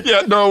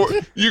 Yeah, no,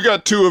 you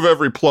got two of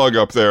every plug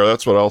up there.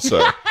 That's what I'll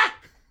say.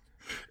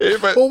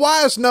 Well,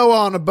 why is Noah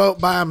on a boat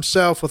by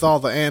himself with all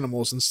the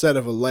animals instead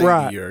of a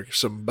lady or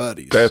some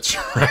buddies? That's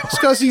right. It's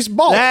because he's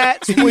bald.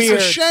 That's he's weird.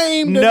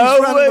 Ashamed and he's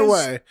running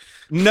away.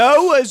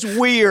 Noah's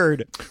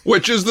weird.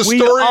 Which is the we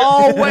story. We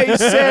always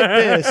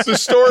said this. The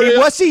story.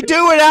 What's he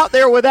doing out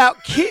there without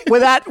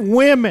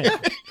women?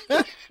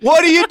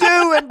 What are you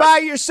doing by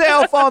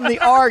yourself on the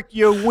ark,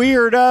 you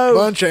weirdo?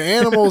 Bunch of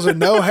animals and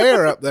no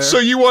hair up there. So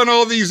you want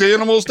all these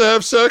animals to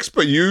have sex,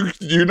 but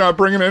you're not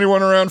bringing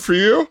anyone around for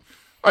you?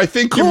 I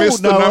think you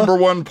missed the number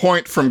one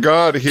point from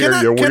God here,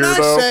 you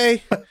weirdo.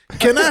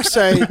 Can I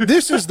say,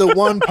 this is the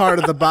one part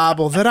of the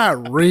Bible that I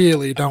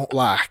really don't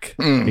like.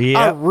 Yep.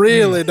 I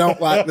really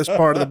don't like this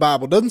part of the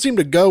Bible. Doesn't seem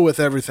to go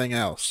with everything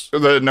else.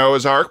 The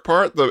Noah's Ark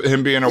part?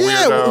 Him being a weirdo?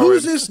 Yeah, well,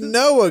 who's this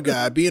Noah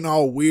guy being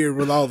all weird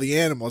with all the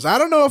animals? I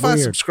don't know if I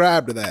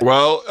subscribe to that.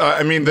 Well,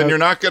 then you're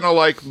not going to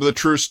like the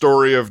true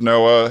story of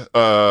Noah,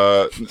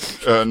 Noah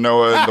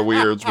and the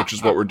Weirds, which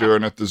is what we're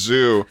doing at the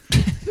zoo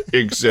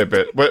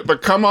exhibit.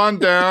 But come on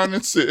down.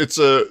 It's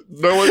a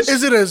Noah's...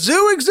 Is it a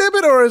zoo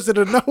exhibit or is it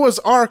a Noah's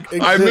Ark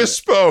exhibit? I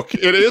misspoke.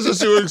 It is a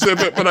zoo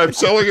exhibit, but I'm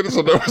selling it as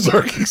a Noah's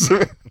Ark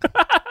exhibit.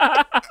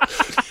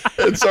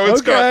 And so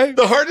it's got...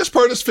 The hardest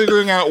part is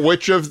figuring out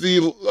which of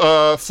the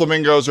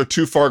flamingos are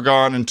too far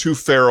gone and too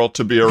feral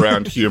to be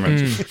around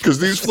humans. Because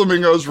these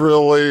flamingos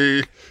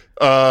really...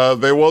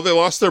 they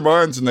lost their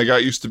minds and they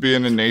got used to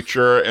being in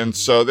nature, and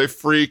so they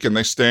freak and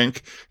they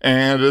stink,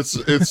 and it's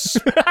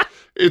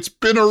it's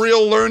been a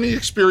real learning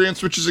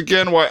experience, which is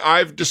again why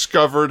I've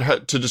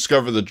discovered to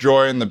discover the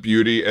joy and the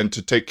beauty and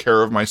to take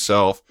care of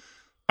myself.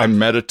 I'm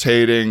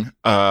meditating.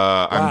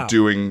 I'm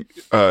doing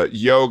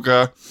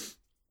yoga.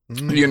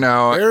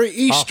 Very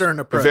Eastern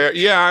approach.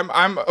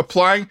 I'm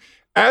applying.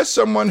 As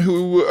someone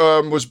who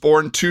was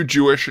born too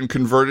Jewish and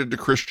converted to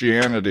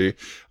Christianity,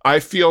 I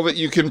feel that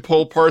you can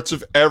pull parts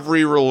of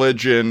every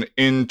religion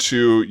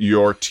into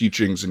your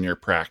teachings and your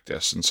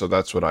practice. And so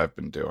that's what I've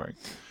been doing.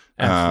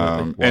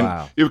 Absolutely.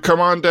 And you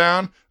come on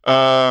down,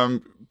 come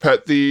and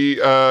pet the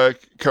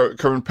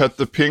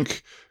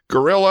pink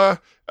gorilla.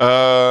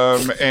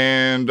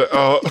 And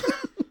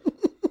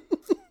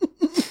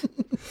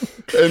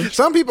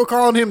some people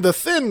calling him the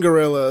thin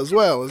gorilla as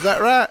well. Is that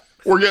right?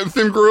 We're getting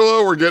thin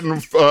gorilla. We're getting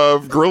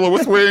gorilla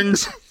with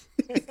wings.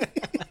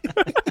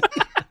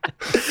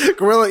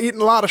 Gorilla eating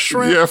a lot of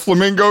shrimp. Yeah,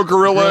 flamingo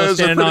gorilla is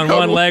standing on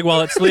one leg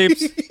while it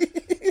sleeps.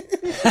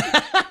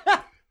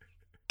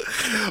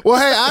 Well,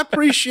 hey, I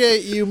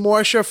appreciate you,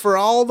 Morsha, for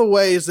all the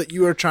ways that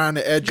you are trying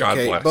to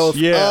educate both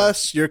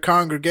us, your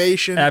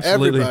congregation,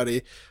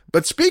 everybody.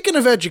 But speaking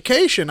of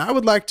education, I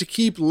would like to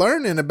keep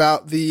learning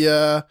about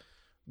the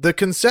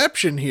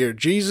conception here,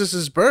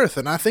 Jesus' birth,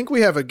 and I think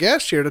we have a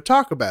guest here to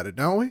talk about it,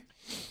 don't we?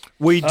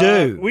 We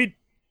do.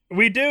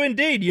 We do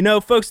indeed.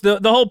 Folks, the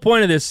whole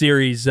point of this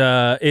series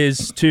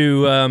is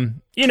to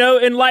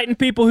enlighten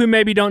people who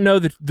maybe don't know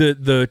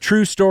the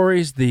true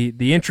stories,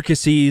 the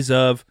intricacies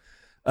of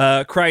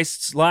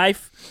Christ's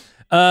life.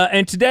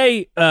 And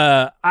today,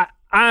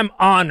 I'm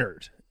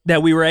honored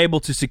that we were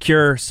able to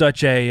secure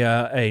such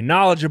a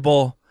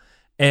knowledgeable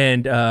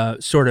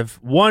and sort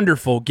of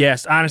wonderful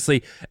guest.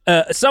 Honestly,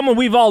 someone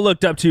we've all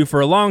looked up to for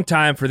a long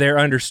time for their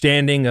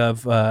understanding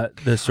of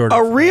the sort of...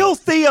 A real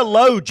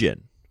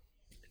theologian.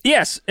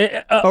 Yes,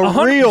 a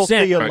 100%. Real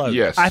theologian.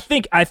 Yes. I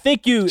think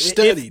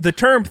if the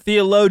term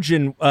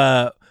theologian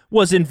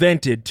was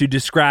invented to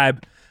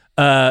describe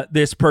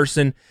this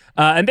person,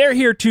 and they're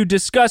here to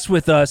discuss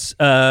with us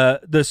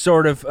the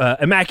sort of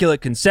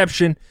Immaculate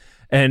Conception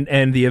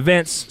and the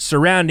events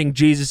surrounding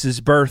Jesus'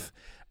 birth,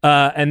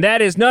 and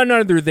that is none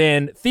other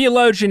than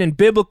theologian and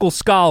biblical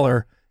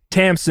scholar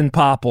Tamson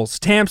Popples.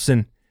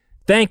 Tamson,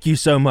 thank you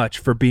so much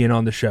for being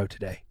on the show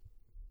today.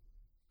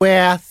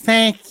 Well,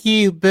 thank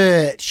you,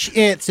 Butch.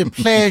 It's a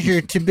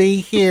pleasure to be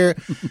here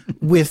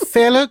with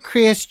fellow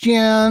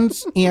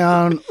Christians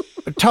and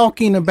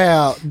talking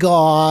about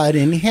God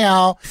and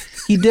how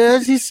he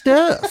does his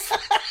stuff.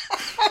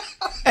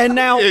 And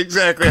now,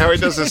 Exactly how he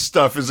does his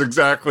stuff is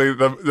exactly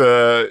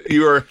the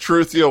you are a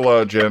true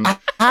theologian.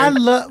 I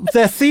love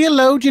the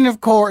theologian, of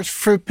course,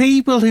 for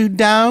people who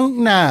don't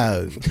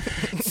know.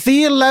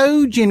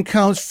 Theologian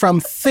comes from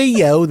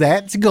Theo,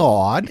 that's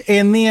God,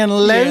 and then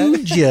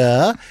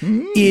Loggia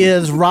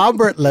is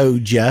Robert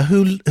Loggia,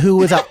 who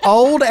was an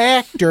old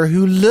actor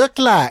who looked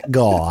like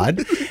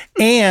God,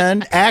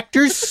 and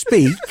actors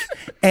speak,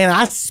 and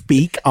I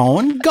speak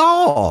on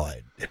God.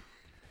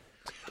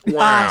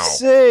 Wow. I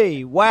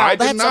see. Wow, I did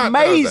that's not know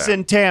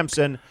amazing,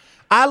 Tamson.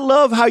 I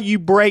love how you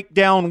break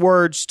down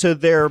words to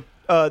their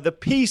the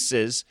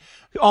pieces,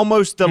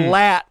 almost the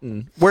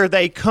Latin where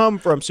they come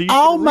from. So you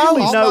can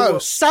really know.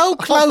 Almost so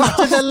close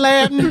to the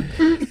Latin.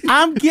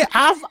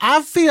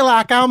 I feel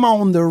like I'm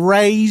on the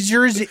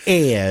razor's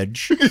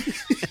edge.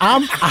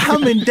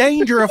 I'm in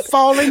danger of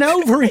falling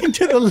over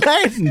into the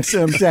Latin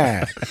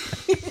sometime.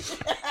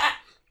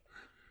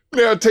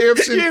 Now,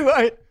 Tamson, You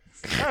are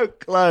so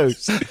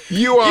close.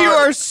 you are. You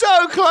are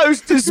so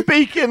close to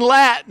speaking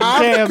Latin,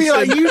 I feel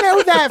like, Tamson. you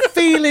know that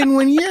feeling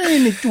when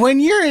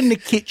you're in the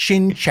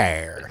kitchen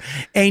chair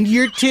and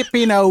you're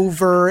tipping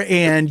over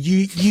and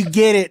you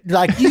get it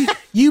like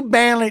you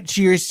balance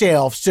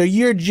yourself so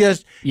you're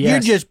just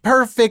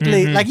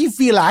perfectly like you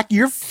feel like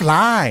you're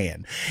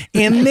flying,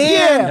 and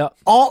then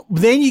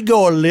then you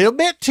go a little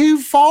bit too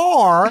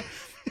far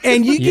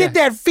and you get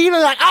that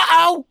feeling like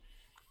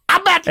I'm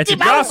about to It's a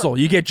tip over. jostle.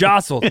 You get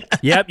jostled.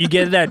 Yep, you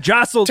get that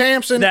jostled.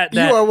 Tamson, that you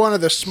are one of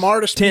the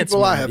smartest tense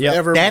people I one. have Yep.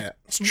 ever met.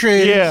 That's true.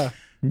 Yeah.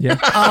 Yeah.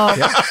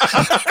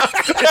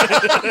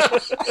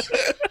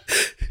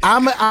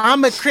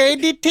 I'm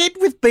accredited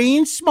with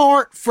being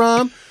smart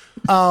from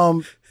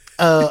I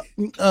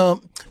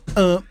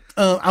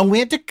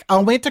went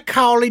to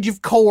college,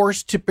 of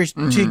course,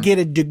 to get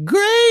a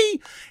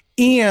degree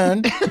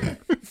in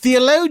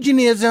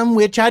theologianism,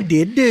 which I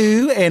did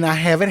do, and I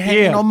have it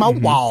hanging on my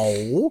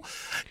wall.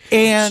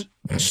 And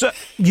So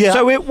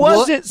it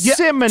wasn't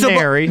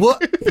seminary.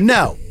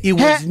 No, it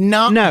was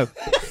not. No.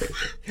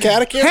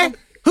 Catechism?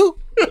 Who?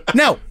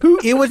 No,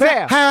 it was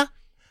Where?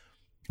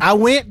 I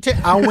went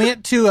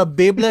to a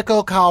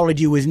biblical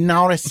college. It was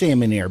not a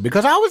seminary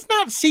because I was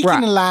not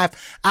seeking a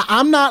life.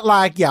 I'm not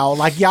like y'all.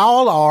 Like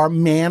y'all are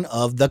men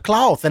of the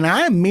cloth, and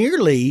I am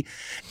merely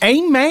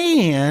a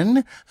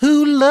man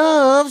who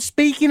loves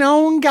speaking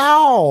on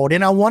God.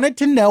 And I wanted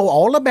to know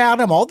all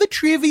about him, all the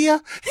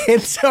trivia.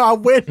 And so I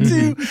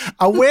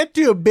went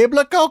to a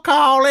biblical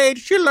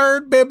college to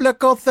learn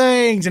biblical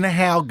things and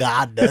how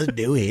God does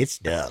do his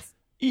stuff.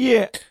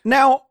 Yeah.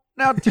 Now,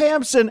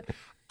 Tamson,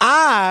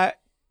 I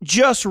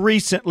just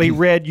recently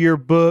read your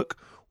book,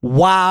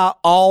 Why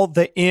All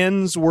the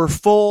Inns Were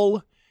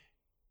Full,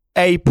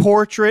 a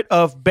portrait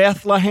of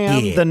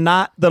Bethlehem the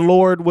night the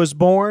Lord was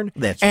born.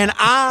 That's and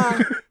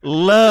I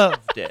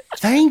loved it.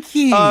 Thank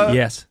you.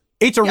 Yes.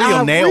 It's a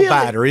real nail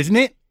biter, isn't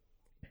it?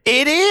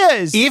 It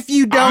is. If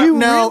you don't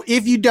know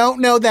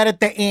that at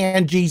the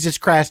end Jesus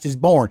Christ is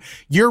born,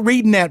 you're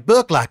reading that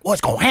book like,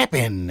 what's going to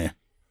happen?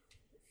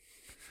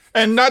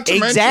 And not to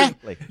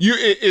Exactly. mention,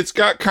 it's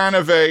got kind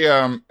of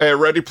a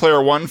Ready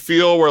Player One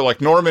feel where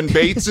like Norman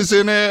Bates is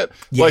in it.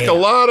 Like a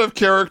lot of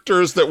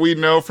characters that we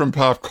know from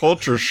pop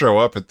culture show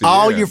up at the end.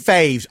 All your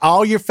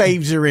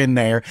faves are in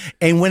there.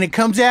 And when it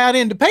comes out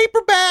into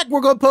paperback,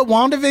 we're going to put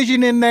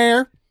WandaVision in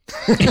there.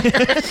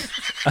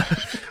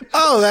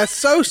 Oh, that's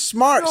so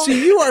smart.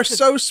 See, you are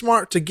so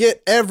smart to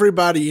get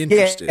everybody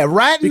interested. Yeah,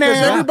 right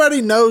because now.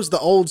 everybody knows the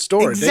old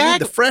story. They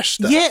need the fresh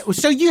stuff. Yeah,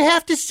 so you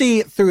have to see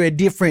it through a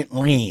different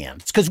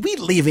lens because we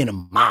live in a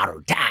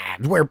modern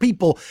times where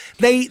people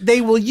they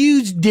will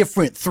use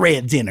different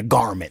threads in a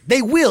garment.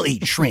 They will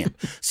eat shrimp.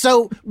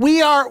 So we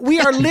are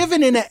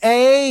living in an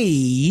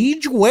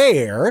age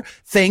where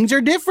things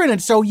are different,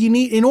 and so you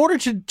need, in order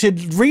to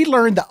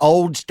relearn the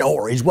old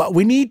stories, what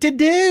we need to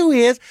do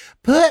is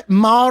put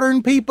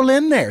modern people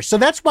in there. So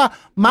that's why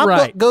my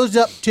book goes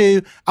up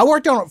to, I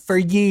worked on it for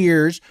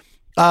years.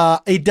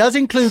 It does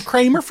include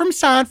Kramer from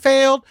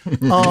Seinfeld.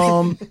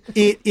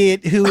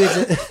 Who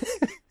is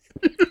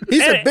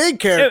He's a big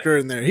character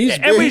in there. He's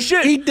And big.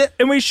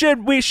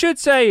 we should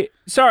say,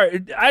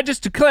 sorry,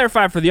 just to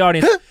clarify for the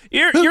audience,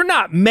 you're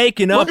not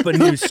making up a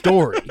new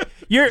story.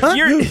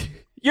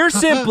 You're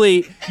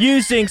simply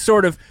using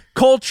sort of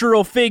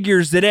cultural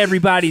figures that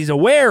everybody's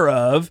aware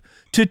of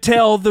to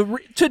tell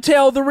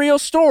the real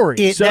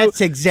story. That's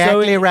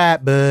exactly right,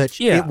 Butch.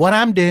 Yeah. What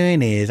I'm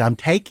doing is I'm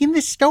taking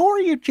the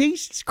story of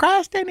Jesus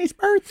Christ and his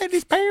birth and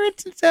his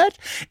parents and such,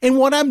 and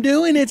what I'm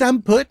doing is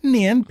I'm putting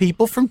in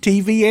people from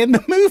TV and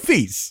the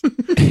movies.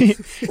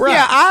 Right.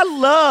 Yeah, I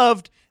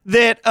loved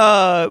that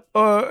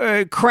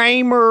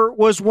Kramer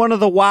was one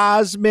of the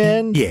wise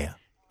men. Yeah.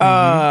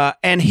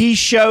 And he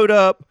showed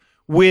up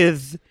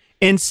with,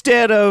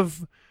 instead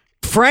of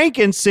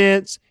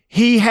frankincense,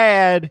 he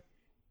had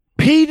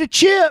pita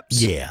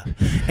chips. Yeah.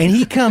 And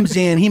he comes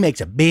in, he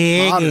makes a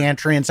big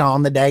entrance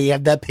on the day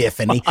of the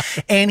Epiphany,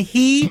 and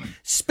he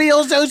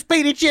spills those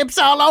pita chips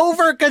all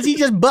over because he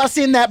just busts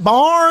in that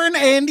barn,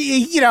 and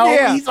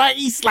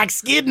he's like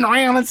skidding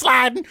around and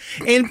sliding,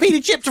 and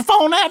pita chips are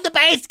falling out of the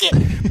basket,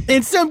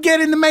 and some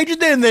get in the major,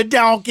 then the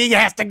donkey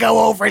has to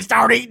go over and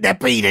start eating the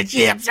pita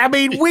chips. I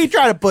mean, we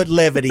try to put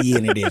levity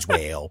in it as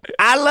well.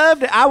 I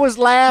loved it. I was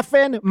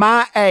laughing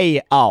my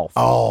A off.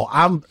 Oh,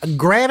 I'm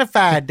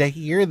gratified to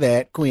hear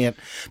that, Quint,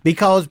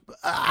 because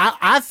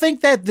I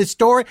think that the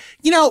story,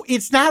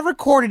 it's not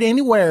recorded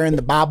anywhere in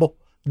the Bible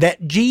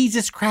that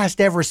Jesus Christ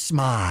ever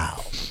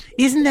smiled.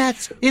 Isn't that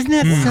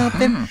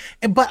something?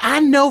 But I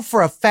know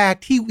for a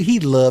fact he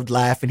loved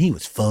laughing. He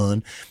was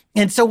fun.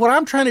 And so what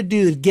I'm trying to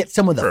do is get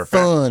some of the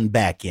fun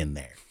back in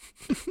there.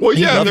 Well,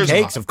 yeah, there's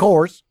cakes, of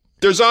course.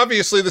 There's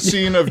obviously the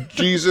scene of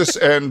Jesus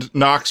and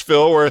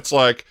Knoxville where it's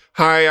like,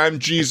 "Hi, I'm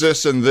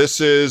Jesus, and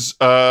this is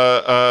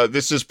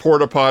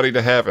porta potty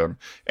to heaven."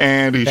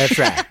 And that's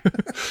right.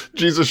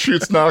 Jesus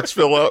shoots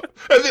Knoxville up,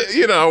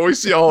 and we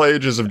see all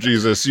ages of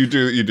Jesus. You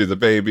do the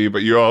baby,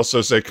 but you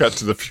also say cut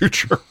to the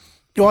future.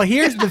 Well,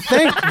 here's the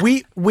thing: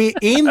 we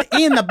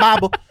in the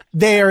Bible,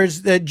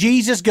 there's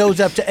Jesus goes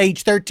up to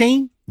age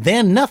 13,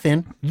 then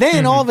nothing,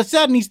 then all of a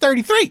sudden he's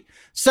 33.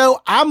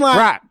 So I'm like,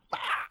 right.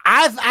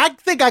 I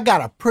think I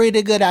got a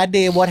pretty good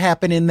idea of what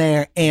happened in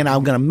there, and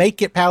I'm going to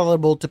make it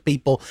palatable to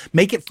people,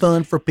 make it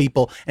fun for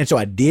people. And so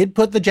I did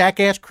put the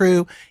Jackass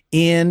crew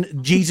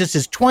in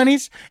Jesus's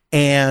 20s,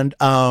 and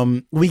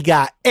we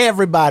got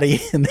everybody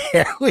in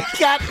there. We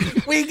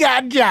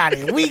got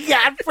Johnny, we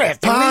got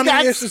Preston, we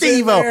got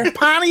Steve-O.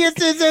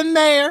 Pontius is in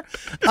there.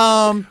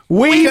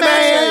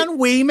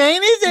 Wee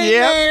Man is in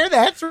there.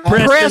 That's right.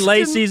 Preston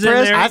Lacey's in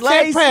there. I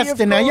said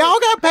Preston. Now y'all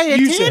got to pay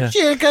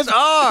attention because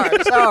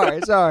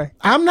Sorry.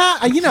 I'm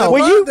not.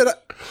 The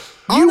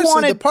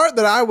part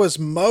that I was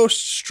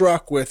most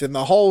struck with in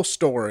the whole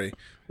story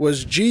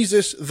was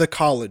Jesus the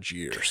college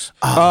years.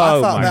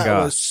 I thought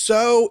that was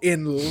so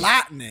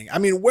enlightening. I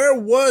mean, where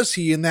was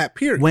he in that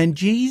period? When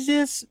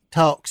Jesus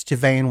talks to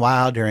Van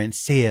Wilder and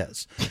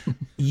says,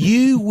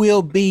 "You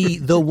will be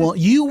the one.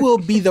 You will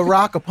be the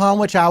rock upon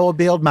which I will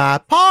build my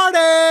party,"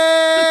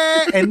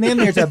 and then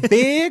there's a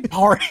big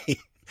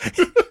party.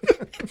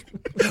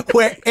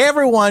 Where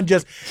everyone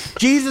Jesus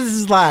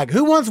is like,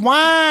 "Who wants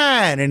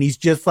wine?" And he's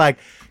just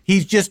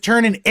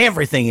turning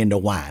everything into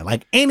wine,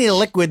 like any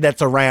liquid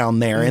that's around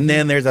there. And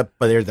then there's a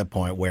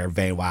point where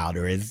Van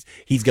Wilder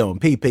he's going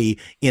pee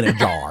in a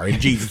jar, and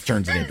Jesus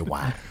turns it into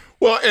wine.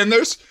 Well, and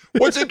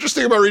what's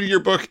interesting about reading your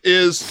book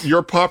is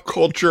your pop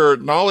culture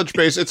knowledge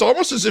base. It's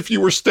almost as if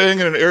you were staying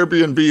in an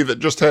Airbnb that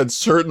just had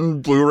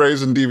certain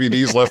Blu-rays and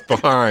DVDs left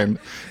behind.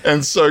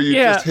 And so you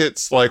just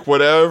hits like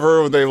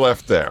whatever they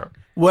left there.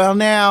 Well,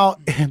 now,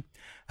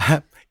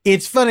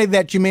 it's funny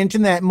that you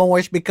mentioned that,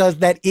 Moish, because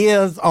that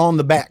is on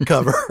the back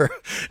cover.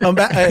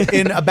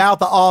 About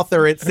the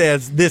author, it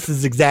says, "This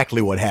is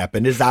exactly what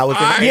happened."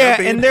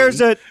 And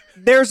there's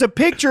a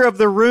picture of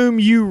the room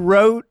you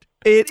wrote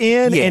it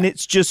in, and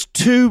it's just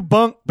 2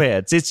 bunk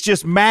beds. It's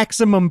just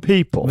maximum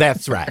people.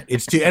 That's right.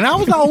 It's 2. And I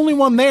was the only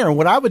one there. And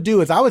what I would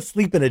do is I would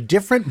sleep in a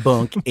different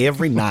bunk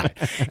every night.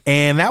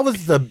 And that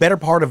was the better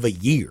part of a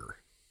year.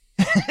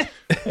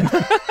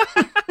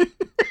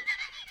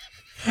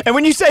 And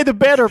when you say the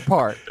better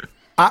part,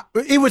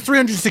 it was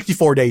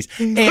 364 days.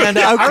 And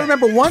I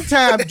remember one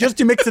time, just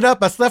to mix it up,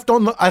 I slept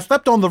on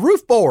the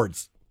roof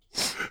boards.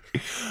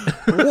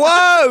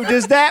 Whoa,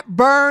 does that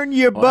burn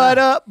your butt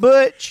up,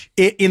 Butch?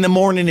 In the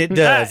morning it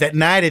does. At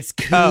night it's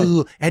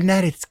cool. At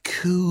night it's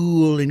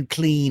cool and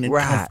clean and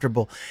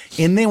comfortable.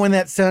 And then when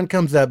that sun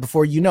comes up,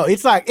 before you know,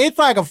 it's like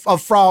a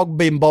frog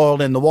being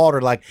boiled in the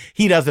water. Like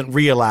he doesn't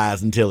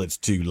realize until it's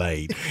too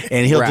late,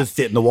 and he'll just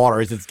sit in the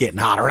water as it's getting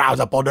hotter. And I was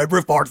up on the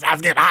roof boards, I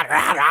was getting hotter.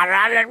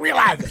 I didn't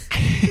realize it.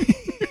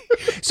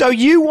 So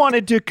you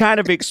wanted to kind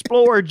of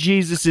explore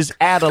Jesus's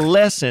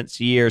adolescence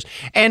years,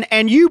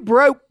 and you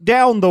broke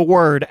down the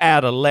word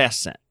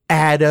adolescent.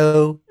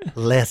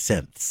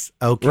 Adolescence.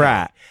 Okay.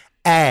 Right.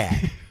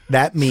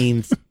 That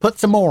means put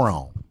some more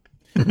on.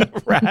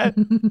 Right.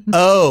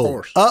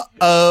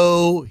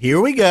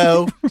 Here we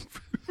go.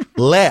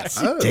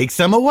 Take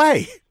some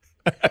away.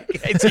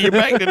 Okay, so you're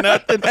back to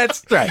nothing.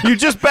 That's right. You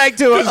just back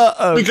to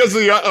because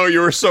of the you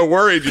were so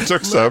worried you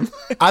took some.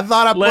 I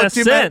thought I put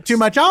too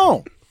much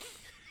on.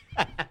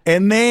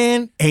 And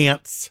then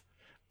ants,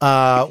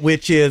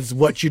 which is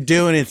what you're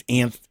doing is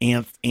ants.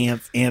 You're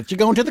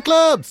going to the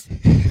clubs.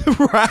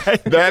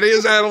 Right. That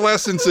is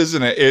adolescence,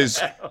 isn't it?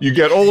 Is you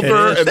get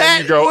older and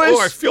then you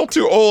go, I feel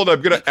too old.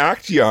 I'm going to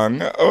act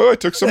young. Oh, I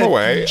took some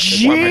away.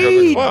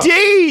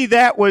 GD,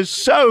 that was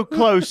so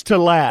close to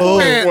laugh.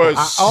 It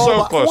was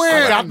so close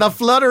to Got that. the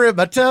flutter in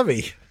my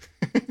tummy.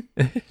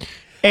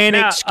 And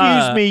Now,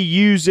 excuse me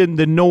using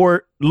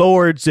the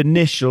Lord's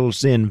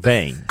initials in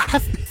vain. I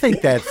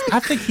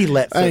think he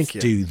lets us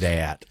do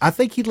that. I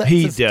think he lets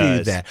us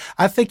do that.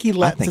 I think he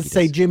lets us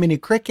say Jiminy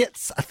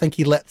Crickets. I think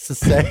he lets us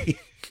say.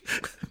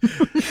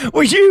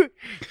 Well, you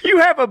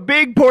have a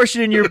big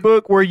portion in your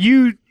book where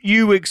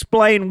you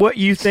explain what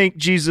you think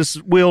Jesus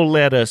will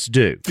let us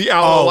do. The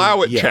I'll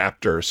allow it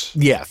chapters.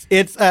 Yes,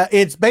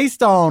 it's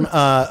based on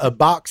a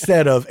box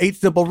set of 8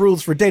 Simple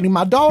Rules for Dating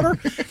My Daughter,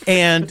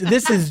 and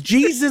this is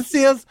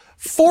Jesus's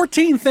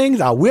 14 things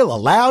I will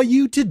allow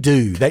you to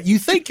do that you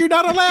think you're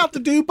not allowed to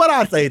do, but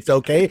I say it's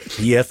okay.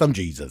 Yes, I'm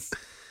Jesus.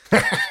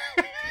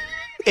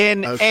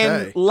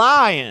 And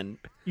lying.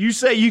 You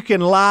say you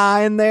can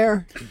lie in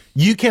there?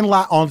 You can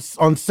lie on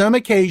some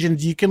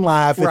occasions. You can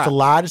lie if it's a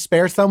lie to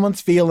spare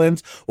someone's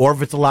feelings, or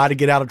if it's a lie to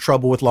get out of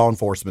trouble with law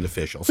enforcement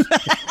officials.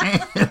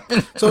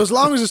 So as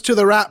long as it's to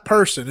the right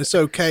person, it's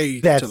okay.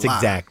 That's to lie.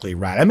 exactly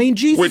right. I mean,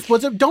 Jesus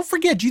don't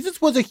forget,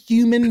 Jesus was a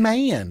human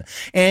man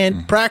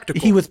and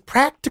practical. He was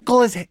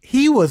practical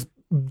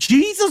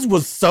Jesus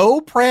was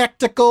so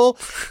practical.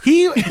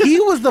 He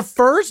was the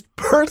first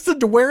person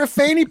to wear a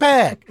fanny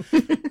pack.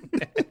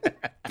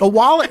 A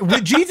wallet.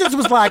 Jesus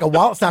was like, a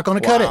wallet's not going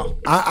to cut it.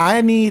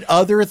 I need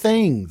other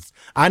things.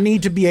 I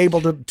need to be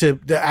able to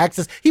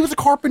access. He was a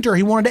carpenter.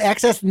 He wanted to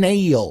access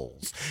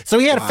nails. So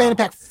he had a fanny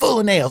pack full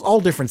of nails, all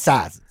different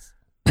sizes.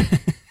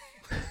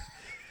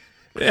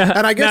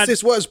 And I guess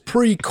this was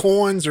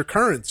pre-coins or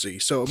currency,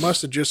 so it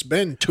must have just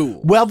been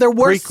tools. Well, there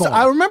were.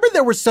 I remember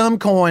there were some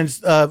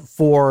coins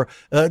for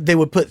they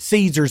would put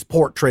Caesar's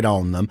portrait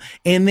on them,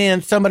 and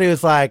then somebody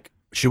was like,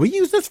 "Should we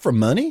use this for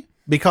money?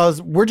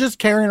 Because we're just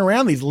carrying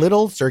around these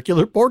little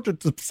circular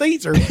portraits of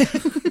Caesar."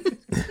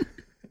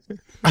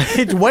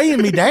 It's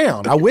weighing me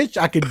down. I wish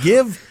I could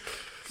give.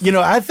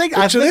 I think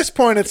to this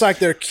point, it's like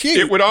they're cute.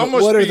 It would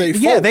almost what be, are they for?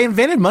 Yeah, they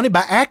invented money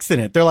by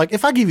accident. They're like,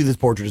 if I give you this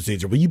portrait of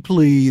Caesar, will you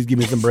please give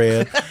me some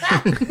bread?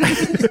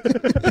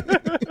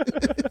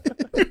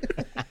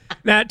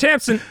 Now,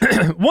 Tamson,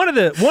 one of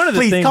the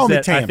Please things call me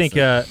that I think,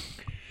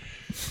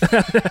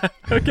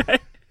 okay,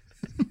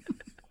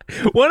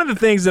 one of the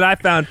things that I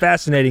found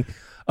fascinating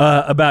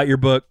about your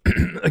book,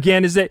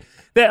 again, is that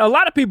a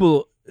lot of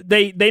people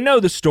they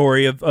know the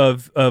story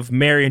of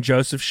Mary and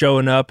Joseph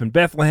showing up in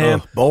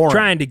Bethlehem,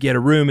 trying to get a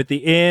room at the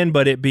inn,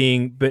 but it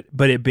being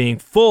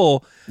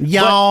full.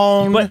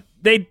 Yawn. But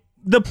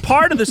the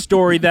part of the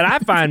story that I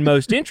find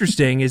most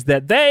interesting is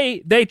that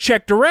they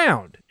checked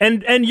around,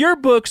 and your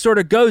book sort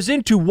of goes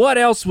into what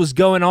else was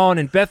going on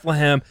in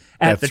Bethlehem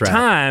at the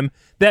time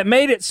that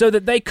made it so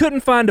that they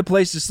couldn't find a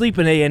place to sleep,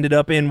 and they ended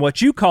up in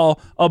what you call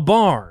a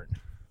barn.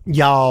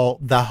 Y'all,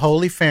 the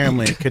Holy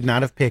Family could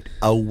not have picked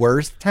a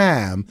worse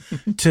time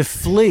to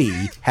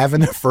flee having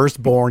their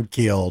firstborn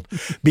killed,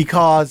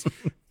 because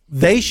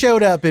they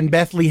showed up in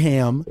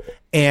Bethlehem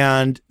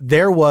and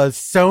there was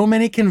so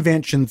many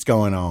conventions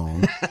going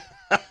on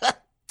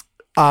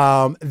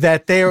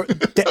that they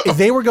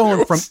were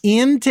going from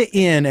inn to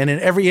inn, and in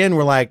every inn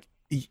were like,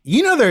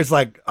 there's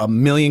like a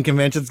million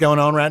conventions going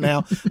on right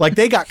now. Like,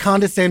 they got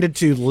condescended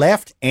to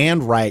left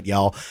and right,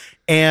 y'all.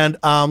 And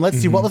let's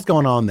see what was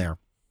going on there.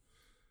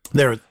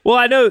 Well,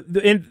 I know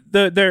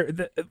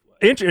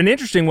an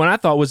interesting one I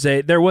thought was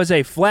there was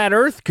a flat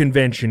Earth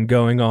convention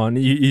going on.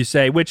 You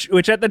say, which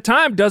at the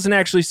time doesn't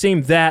actually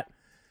seem that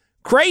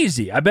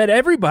crazy. I bet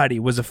everybody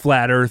was a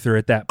flat earther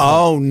at that point.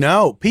 Oh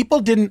no, people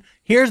didn't.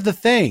 Here's the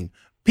thing: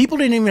 people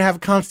didn't even have a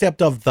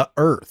concept of the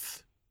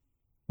Earth,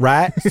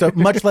 right? So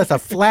much less a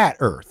flat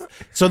Earth.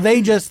 So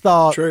they just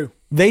thought. True.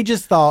 They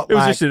just thought it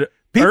was just an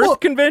Earth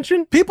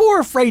convention. People were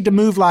afraid to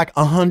move like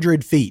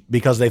 100 feet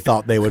because they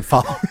thought they would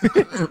fall,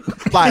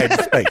 fly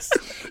into space.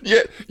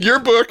 Yeah, your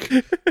book.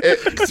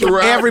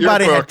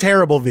 Everybody your book, had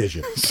terrible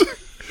visions.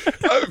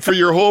 For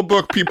your whole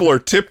book, people are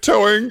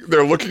tiptoeing.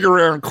 They're looking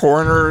around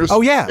corners.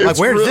 Oh yeah, like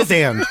where does this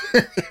end?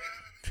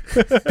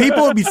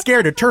 People would be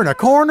scared to turn a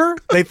corner.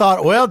 They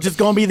thought, well, just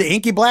going to be the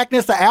inky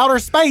blackness of outer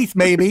space,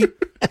 maybe. And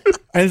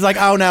it's like,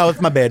 oh no, it's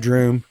my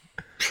bedroom.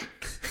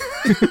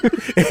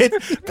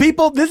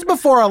 This is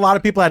before a lot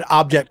of people had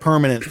object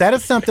permanence. That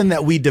is something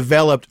that we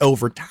developed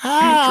over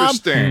time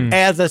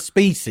as a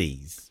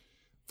species.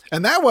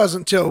 And that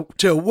wasn't till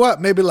what?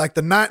 Maybe like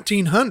the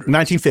 1900s.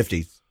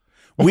 1950s.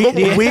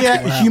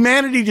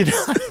 Humanity did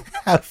not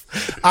have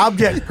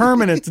object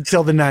permanence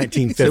until the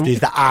 1950s,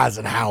 the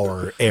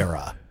Eisenhower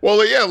era.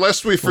 Well, yeah,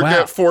 lest we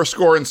forget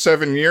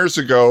 7 years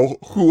ago,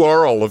 who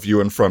are all of you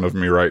in front of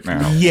me right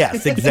now?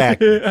 Yes,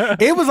 exactly.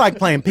 It was like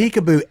playing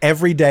peekaboo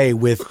every day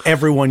with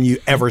everyone you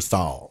ever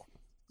saw.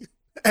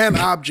 An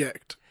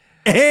object.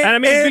 And I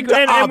mean,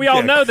 and we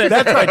all know that.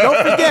 That's right. Don't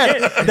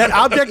forget that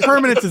object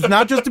permanence is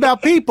not just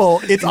about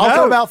people; it's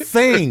also about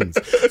things.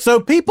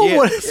 So people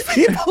would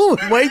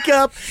wake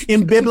up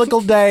in biblical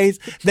days.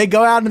 They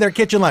go out in their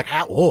kitchen like,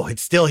 "Oh,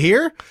 it's still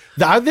here.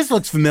 This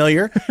looks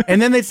familiar."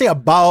 And then they'd see a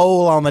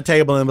bowl on the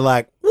table and be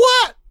like,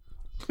 "What?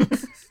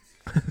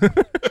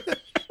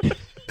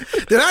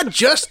 Did I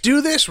just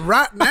do this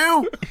right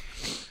now?"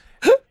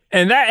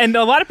 And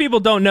a lot of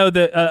people don't know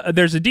that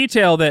there's a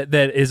detail that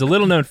is a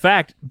little known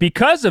fact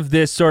because of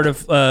this sort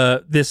of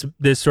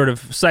this sort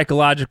of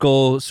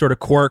psychological sort of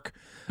quirk.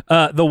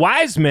 The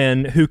wise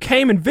men who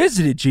came and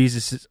visited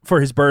Jesus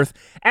for his birth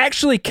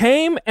actually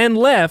came and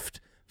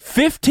left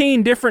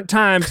 15 different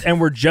times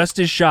and were just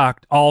as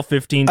shocked all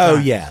 15 times. Oh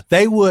yeah,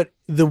 they would.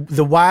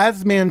 The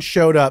wise men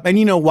showed up,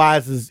 and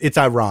wise is, it's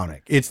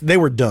ironic. They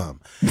were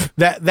dumb.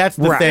 That's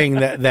the thing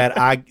that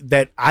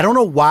I don't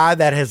know why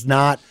that has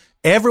not.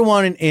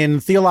 Everyone in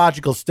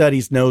theological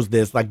studies knows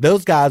this. Like,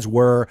 those guys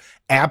were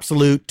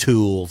absolute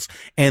tools,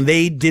 and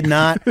they did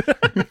not.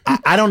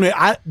 I don't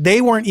know. They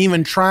weren't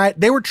even trying.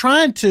 They weren't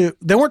trying to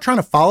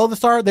follow the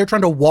star. They were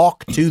trying to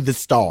walk to the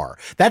star.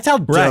 That's how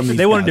dumb these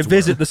They wanted guys to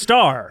visit were. the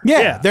star.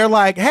 Yeah, they're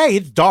like, hey,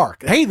 it's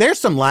dark. Hey, there's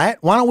some light.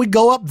 Why don't we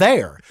go up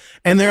there?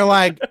 And they're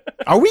like,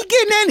 are we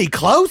getting any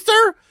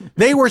closer?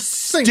 They were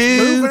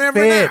moving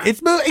every stupid. night.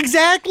 It's moving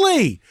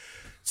exactly.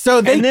 So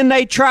And then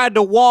they tried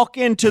to walk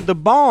into the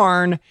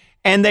barn,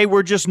 and they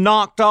were just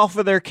knocked off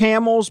of their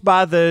camels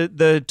by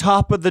the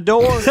top of the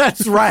door.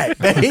 That's right.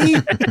 They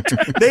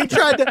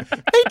tried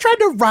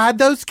to ride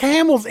those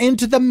camels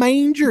into the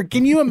manger.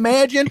 Can you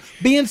imagine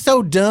being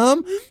so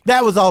dumb?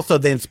 That was also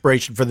the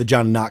inspiration for the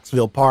John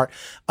Knoxville part.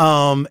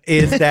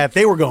 Is that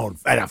they were going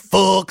at a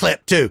full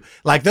clip too.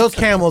 Like, those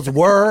camels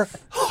were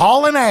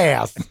hauling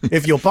ass,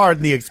 if you'll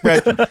pardon the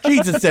expression.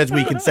 Jesus says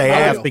we can say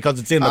ass because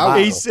it's in the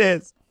Bible. He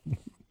says,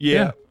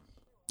 yeah.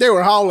 They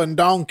were hauling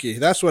donkey.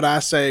 That's what I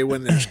say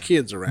when there's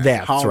kids around.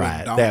 That's Hauling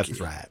right. donkey. That's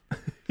right.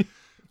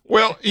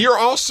 Well, you're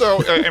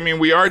also, I mean,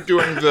 we are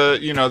doing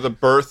the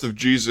birth of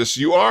Jesus.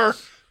 You are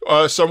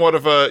somewhat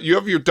of you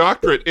have your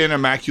doctorate in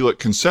Immaculate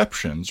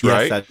Conceptions,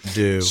 right? Yes, I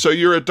do. So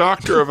you're a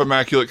doctor of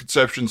Immaculate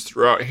Conceptions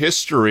throughout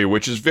history,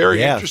 which is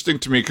very interesting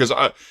to me because,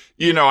 I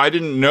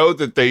didn't know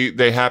that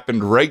they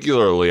happened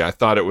regularly. I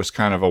thought it was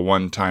kind of a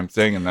one-time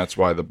thing, and that's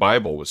why the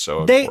Bible was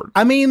so important.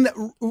 I mean,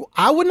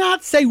 I would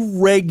not say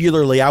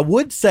regularly. I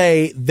would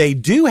say they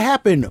do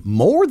happen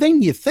more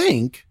than you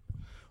think.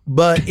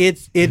 But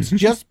it's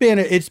just been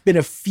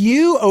a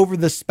few over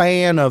the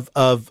span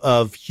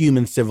of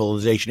human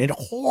civilization. It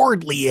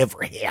hardly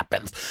ever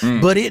happens,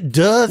 but it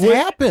does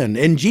happen.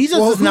 And Jesus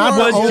is not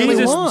the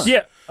only one.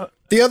 Yeah,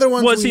 The other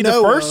ones was we he the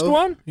know first of-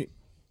 one?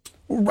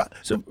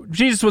 So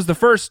Jesus was the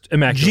first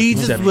immaculate.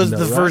 Jesus conception, was though,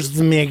 the right? first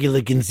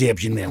immaculate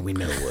conception that we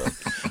know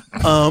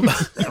of.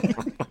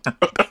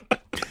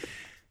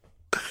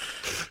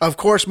 Of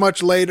course,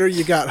 much later,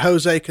 you got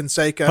Jose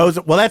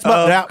Canseco. Well, that's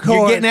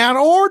you're getting out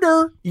of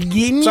order. You're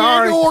getting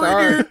out of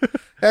order.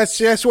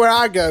 That's where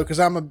I go because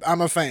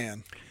I'm a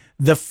fan.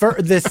 The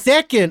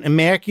second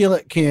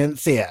immaculate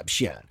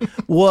conception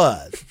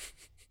was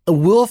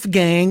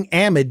Wolfgang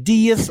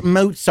Amadeus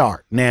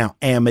Mozart. Now,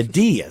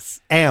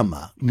 Amadeus,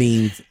 Ama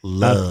means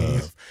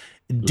love.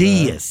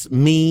 Deus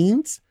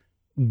means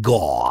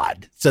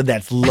God. So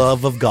that's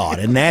love of God.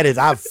 And that is,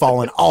 I've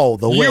fallen all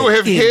the way You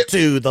have hit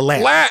into the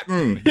Latin.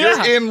 Latin.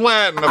 You're in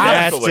Latin.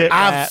 Eventually.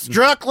 I've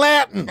struck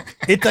Latin.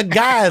 It's a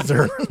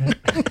geyser.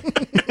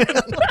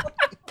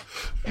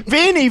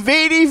 Vini,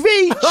 vidi,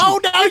 vici. Oh,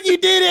 no, you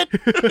did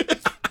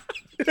it.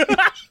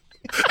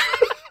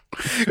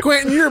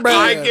 Quentin, you're bad.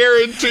 I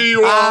guarantee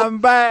you all, I'm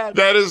bad.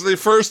 that is the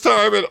first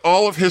time in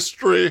all of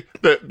history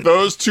that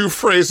those two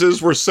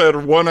phrases were said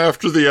one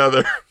after the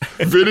other.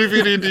 Vidi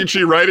vidi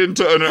vici right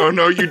into an oh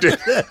no you did.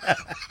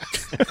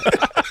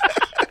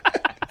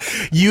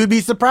 You would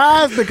be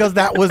surprised because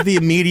that was the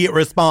immediate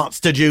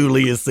response to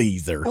Julius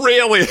Caesar.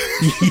 Really?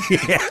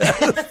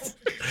 Yes.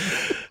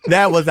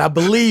 That was, I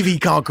believe he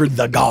conquered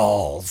the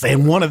Gauls,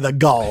 and one of the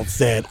Gauls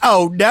said,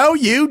 "Oh, no,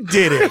 you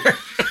didn't."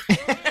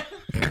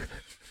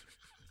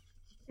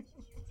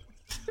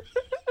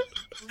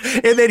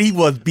 And then he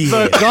was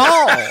beheaded. The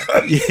Gaul.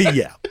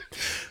 Yeah.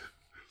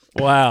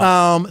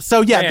 Wow.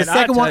 So yeah, Man, the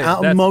second I one, tell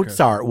you, that's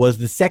Mozart, was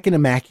the second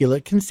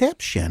Immaculate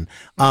Conception.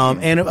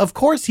 And of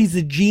course, he's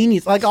a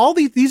genius. Like, all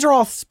these are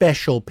all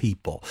special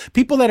people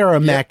that are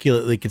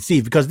immaculately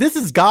conceived, because this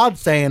is God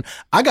saying,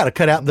 I got to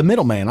cut out the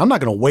middleman. I'm not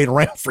going to wait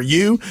around for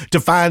you to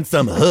find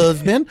some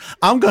husband.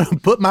 I'm going to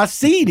put my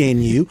seed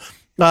in you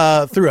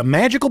through a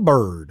magical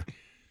bird.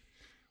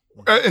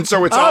 And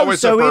so it's always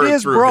so a bird it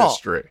is through brought.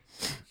 history.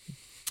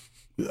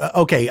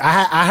 Okay,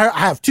 I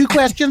have two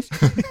questions.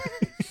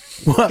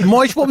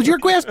 Moish, what was your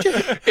question?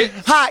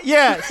 Hi,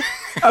 yes.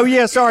 Oh,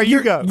 yeah, sorry,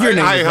 you go. Your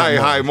name is not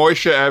Hi.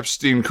 Moish. Moshe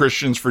Epstein,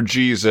 Christians for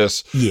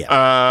Jesus. Yeah.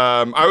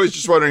 I was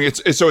just wondering,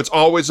 it's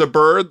always a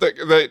bird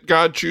that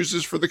God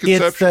chooses for the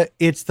conception?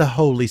 It's the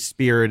Holy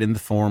Spirit in the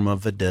form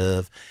of a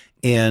dove.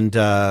 And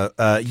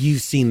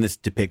you've seen this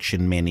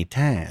depiction many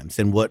times.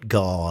 And what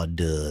God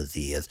does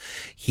is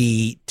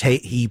he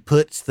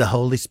puts the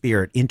Holy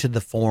Spirit into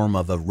the form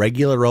of a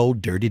regular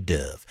old dirty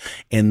dove,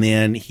 and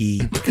then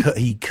he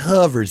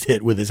covers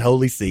it with his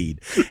holy seed,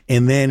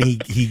 and then he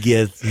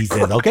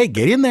says, "Okay,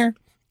 get in there,"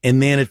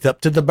 and then it's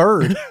up to the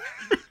bird.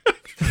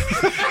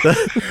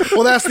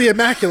 Well, that's the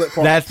immaculate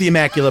part. That's the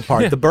immaculate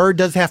part. The bird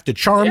does have to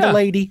charm the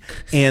lady,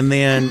 and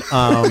then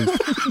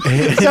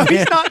So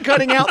he's not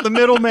cutting out the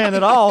middleman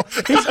at all.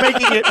 He's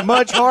making it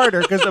much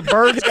harder because the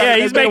bird's got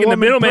He's making the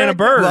middleman a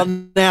bird. Well,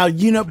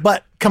 now,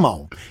 but come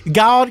on.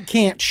 God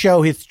can't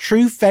show his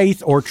true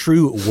face or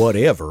true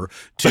whatever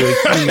to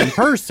a human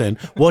person.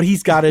 What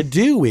he's got to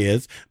do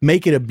is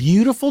make it a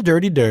beautiful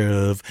dirty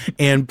dove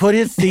and put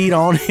his seed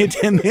on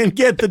it and then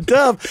get the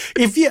dove.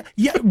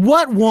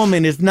 What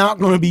woman is not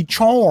going to be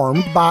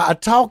charmed by a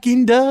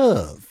talking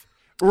dove?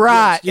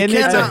 Right. Yes, you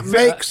cannot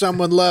make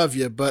someone love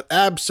you, but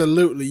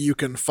absolutely you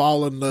can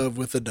fall in love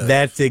with a dove.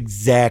 That's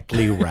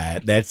exactly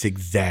right. That's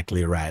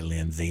exactly right,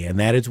 Lindsay. And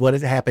that is what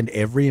has happened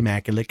every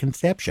Immaculate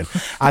Conception.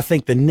 I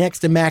think the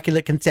next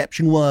Immaculate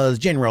Conception was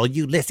General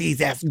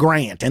Ulysses S.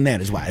 Grant, and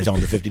that is why it's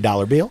on the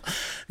 $50 bill.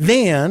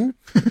 Then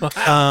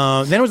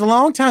it was a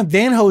long time.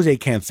 Then Jose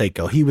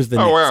Canseco. He was the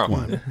next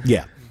one.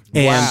 Yeah.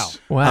 And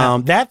Wow.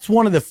 That's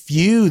one of the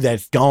few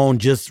that's gone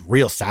just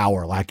real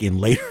sour, like in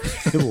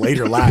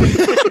later life.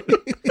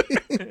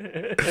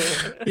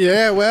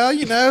 Yeah, well,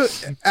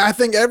 I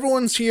think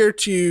everyone's here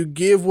to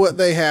give what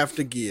they have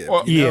to give.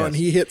 Well, And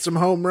he hit some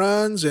home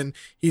runs, and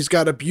he's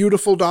got a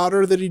beautiful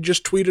daughter that he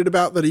just tweeted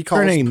about that he calls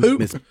Her name Poop.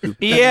 Miss Poop.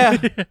 Yeah.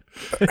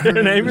 Her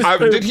name is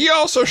Poop. Did he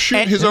also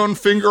shoot his own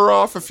finger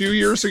off a few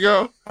years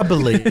ago? I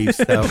believe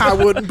so. I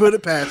wouldn't put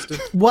it past him.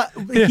 What?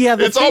 Yeah,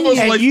 It's almost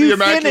like the you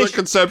Immaculate finished-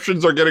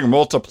 Conceptions are getting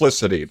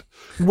multiplicityed.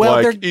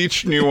 Well, like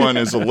each new one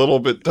is a little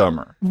bit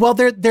dumber. Well,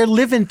 they're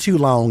living too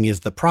long is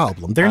the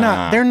problem. They're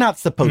not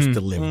supposed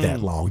to live that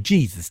long.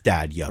 Jesus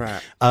died young.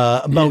 Right.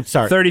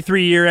 Mozart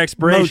 33-year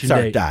expiration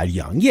Mozart date. died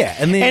young. Yeah,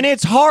 and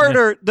It's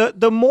harder.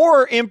 The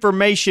more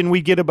information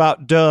we get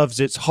about doves,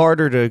 it's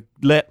harder to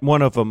let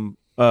one of them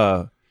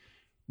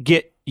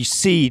get your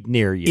seed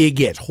near you. it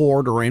gets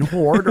hoarder and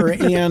hoarder.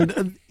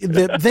 And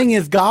the thing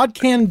is, God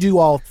can do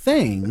all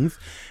things,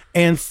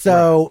 and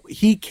so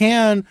He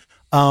can.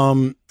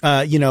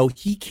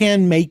 He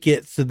can make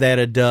it so that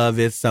a dove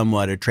is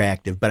somewhat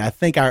attractive, but I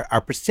think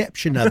our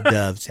perception of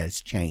doves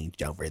has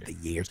changed over the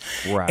years.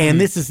 Right. And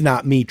this is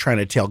not me trying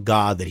to tell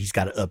God that he's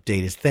got to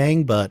update his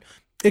thing, but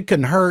it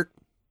couldn't hurt.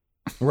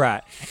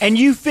 Right. And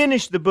you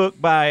finished the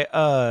book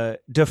by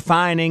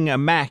defining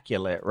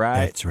immaculate,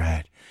 right? That's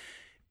right.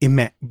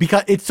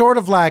 Because it's sort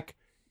of like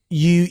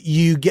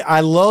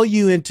I lull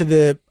you into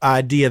the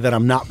idea that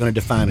I'm not going to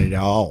define it at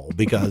all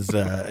because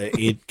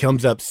it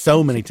comes up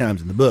so many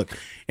times in the book.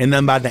 And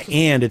then by the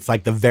end, it's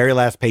like the very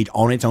last page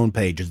on its own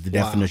page is the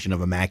definition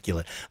of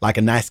immaculate, like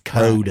a nice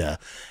coda.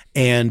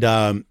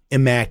 And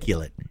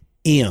immaculate,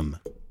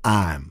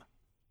 I'm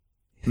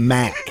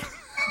Mac.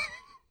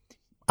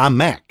 I'm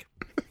Mac.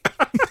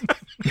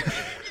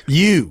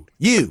 You,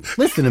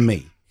 listen to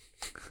me.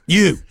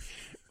 You,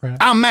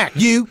 I'm Mac.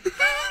 You,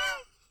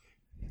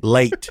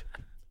 late.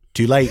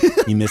 Too late.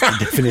 You missed the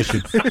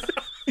definition.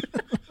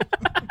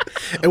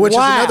 Which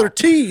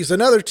is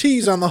another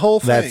tease on the whole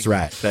thing.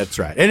 That's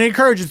right. And it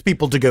encourages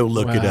people to go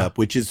look it up,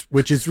 which is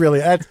really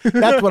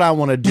that's what I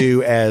want to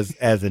do as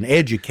an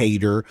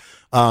educator.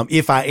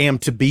 If I am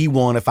to be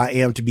one, if I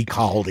am to be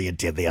called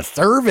into their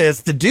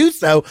service to do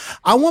so,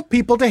 I want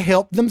people to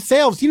help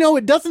themselves.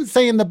 It doesn't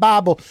say in the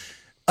Bible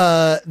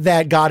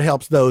that God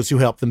helps those who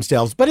help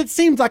themselves, but it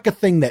seems like a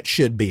thing that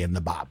should be in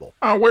the Bible.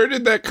 Where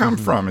did that come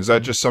from? Is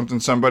that just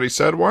something somebody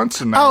said once?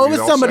 And It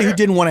was somebody who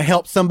didn't want to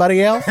help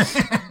somebody else.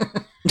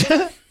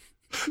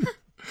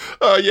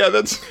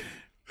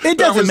 It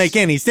doesn't make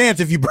any sense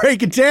if you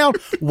break it down.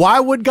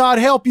 Why would God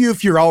help you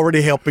if you're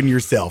already helping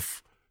yourself?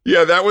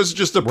 Yeah, that was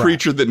just a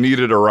preacher that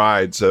needed a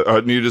ride.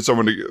 Needed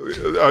someone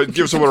to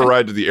give someone a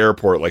ride to the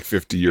airport like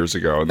 50 years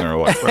ago. And they're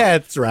like, well,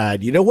 that's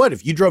right. You know what?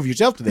 If you drove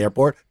yourself to the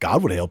airport,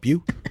 God would help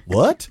you.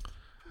 What?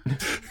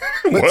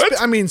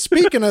 But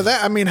speaking of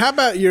that, how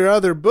about your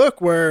other book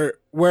where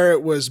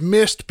it was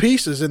missed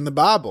pieces in the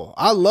Bible?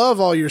 I love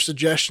all your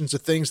suggestions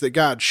of things that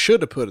God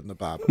should have put in the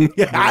Bible.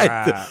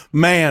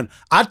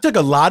 I took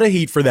a lot of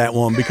heat for that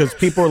one because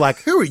people were like,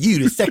 who are you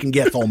to second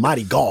guess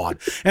Almighty God?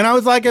 And I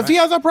was like, if he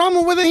has a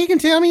problem with it, he can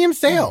tell me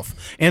himself.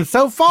 And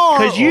so far,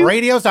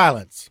 radio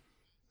silence.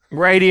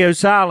 Radio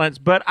silence.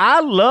 But I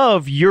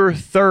love your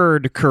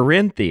 3rd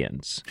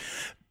Corinthians.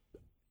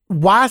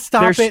 Why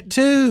stop at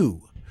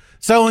 2?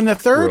 So in the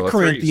 3rd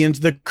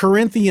Corinthians, the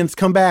Corinthians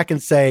come back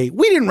and say,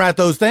 we didn't write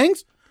those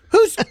things.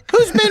 Who's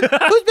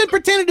been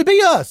pretending to be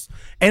us?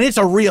 And it's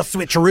a real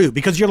switcheroo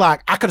because you're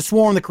like, I could have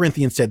sworn the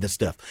Corinthians said this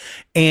stuff.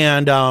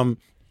 And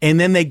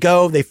then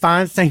they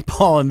find St.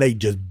 Paul and they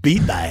just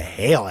beat the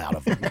hell out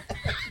of him.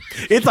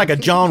 It's like a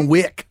John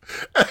Wick.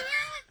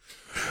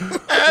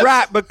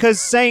 Right,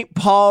 because St.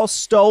 Paul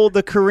stole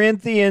the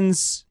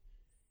Corinthians'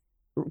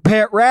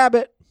 pet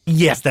rabbit.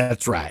 Yes,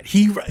 that's right.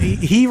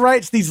 He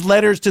writes these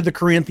letters to the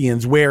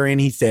Corinthians wherein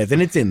he says,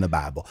 and it's in the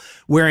Bible,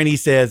 wherein he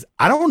says,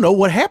 I don't know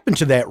what happened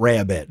to that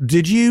rabbit.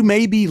 Did you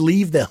maybe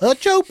leave the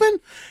hutch open?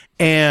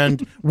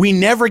 And we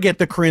never get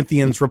the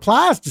Corinthians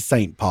replies to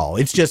St. Paul.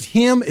 It's just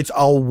him. It's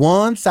all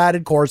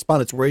one-sided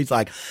correspondence where he's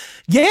like,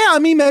 yeah, I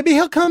mean, maybe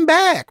he'll come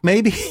back.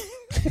 Maybe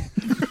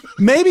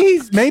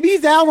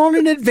he's out on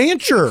an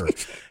adventure.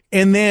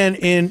 And then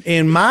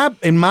in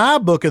my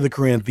book of the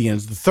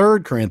Corinthians, the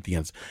 3rd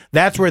Corinthians,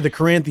 that's where the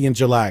Corinthians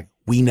are like,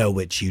 we know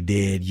what you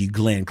did, you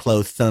Glenn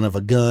Close son of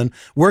a gun.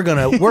 We're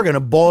gonna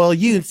boil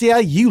you and see how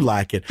you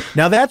like it.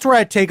 Now that's where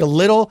I take a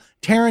little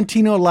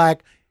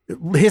Tarantino-like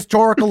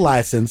historical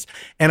license,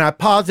 and I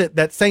posit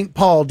that St.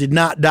 Paul did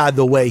not die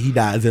the way he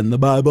dies in the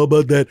Bible,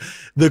 but that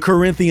the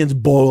Corinthians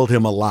boiled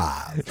him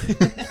alive.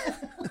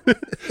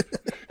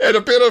 And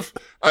a bit of,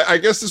 I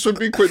guess this would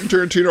be Quentin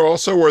Tarantino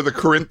also, where the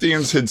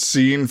Corinthians had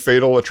seen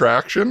Fatal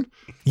Attraction.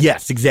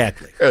 Yes,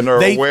 exactly. And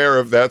are aware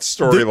of that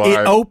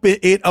storyline.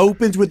 It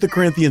opens with the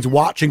Corinthians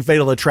watching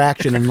Fatal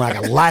Attraction, and like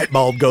a light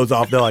bulb goes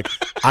off. They're like,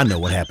 I know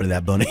what happened to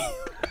that bunny.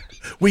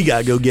 We got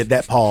to go get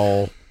that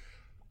Paul.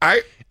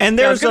 And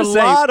there's a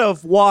lot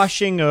of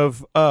washing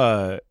of,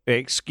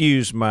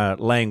 excuse my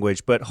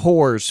language, but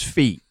whores'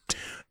 feet.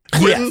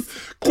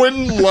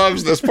 Quentin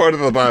loves this part of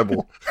the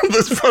Bible.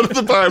 This part of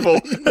the Bible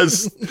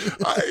is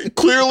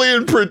clearly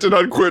imprinted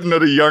on Quentin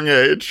at a young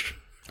age.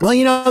 Well,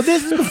 you know,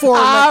 this is before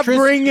I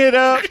bring it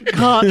up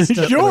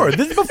constantly. Sure.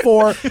 This is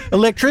before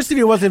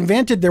electricity was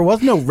invented. There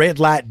was no red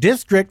light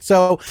district.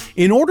 So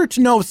in order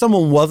to know if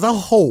someone was a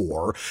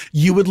whore,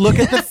 you would look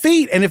at the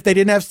feet. And if they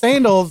didn't have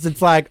sandals,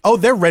 it's like, oh,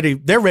 they're ready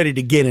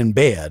to get in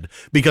bed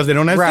because they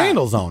don't have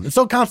sandals on. And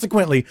so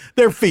consequently,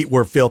 their feet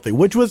were filthy,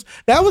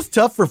 that was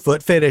tough for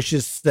foot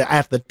fetishists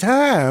at the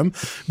time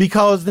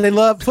because they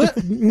love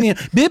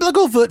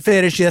biblical foot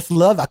fetishists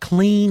love a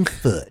clean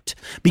foot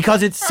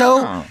because it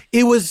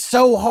was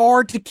so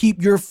hard to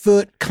keep your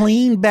foot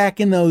clean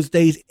back in those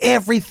days.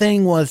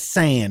 Everything was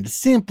sand,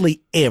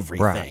 simply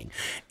everything. Right.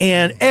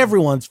 And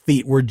everyone's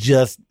feet were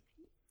just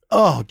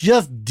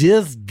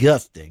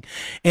disgusting.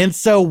 And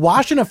so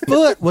washing a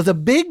foot was a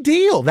big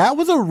deal. That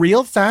was a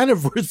real sign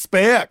of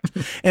respect.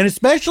 And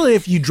especially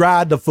if you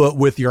dried the foot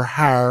with your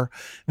hair,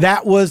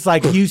 that was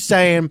like you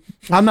saying,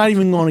 I'm not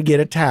even going to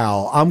get a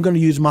towel. I'm going to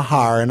use my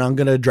hair and I'm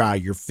going to dry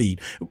your feet,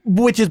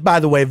 which is,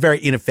 by the way, a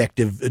very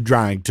ineffective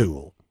drying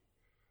tool.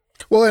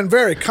 Well, and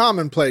very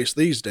commonplace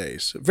these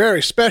days.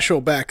 Very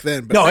special back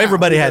then. But no,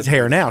 everybody has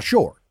hair now,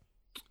 sure.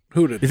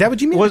 Is that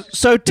what you mean? Well,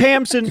 so,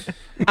 Tamson,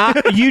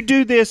 you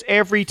do this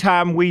every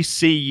time we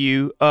see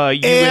you.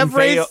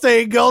 Every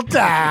single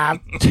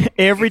time.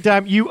 Every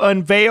time you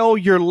unveil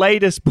your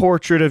latest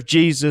portrait of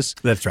Jesus.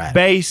 That's right.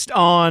 Based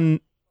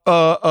on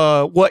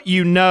what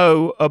you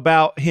know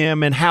about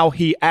him and how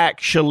he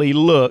actually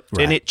looked.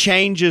 Right. And it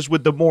changes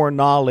with the more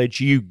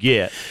knowledge you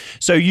get.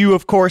 So you,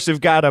 of course,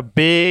 have got a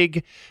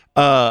big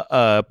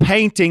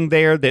painting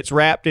there that's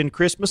wrapped in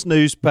Christmas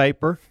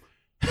newspaper.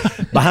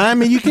 Behind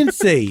me, you can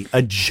see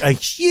a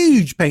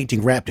huge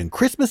painting wrapped in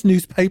Christmas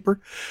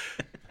newspaper.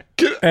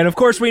 And of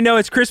course, we know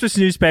it's Christmas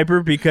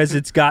newspaper because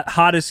it's got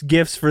hottest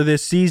gifts for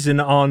this season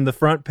on the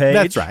front page.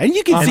 That's right. And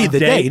you can see the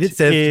date. It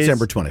says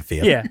December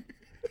 25th. Yeah.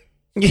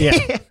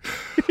 Yeah.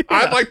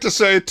 I'd like to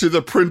say to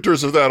the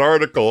printers of that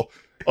article,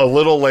 a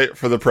little late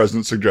for the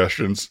present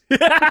suggestions.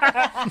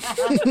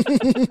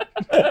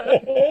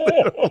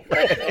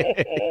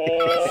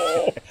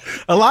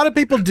 A lot of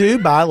people do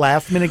buy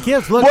last minute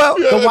gifts. Look,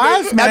 the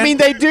wise man. I mean,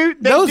 they do.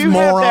 Those do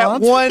morons.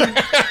 Have that one.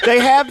 They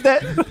have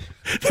that.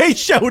 They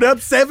showed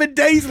up 7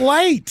 days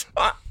late.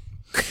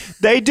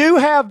 They do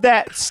have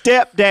that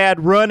stepdad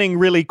running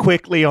really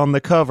quickly on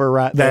the cover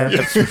right there.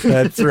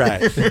 That's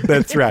right.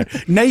 That's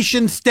right.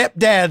 Nation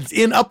stepdads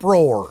in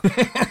uproar.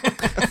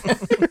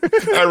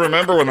 I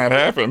remember when that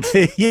happened.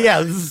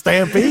 Yeah, this is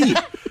Stampede.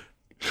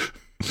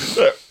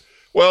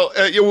 Well,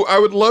 I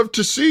would love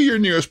to see your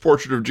newest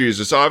portrait of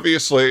Jesus.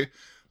 Obviously,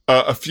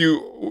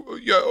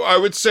 I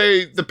would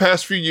say the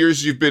past few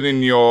years you've been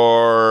in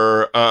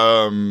your,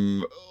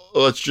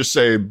 let's just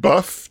say,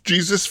 buff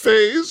Jesus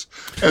phase.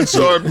 And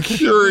so I'm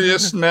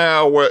curious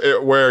now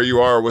where you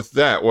are with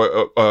that, what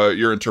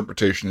your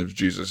interpretation of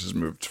Jesus has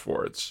moved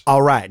towards.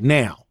 All right.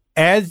 Now,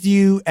 as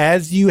you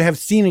have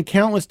seen in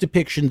countless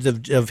depictions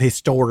of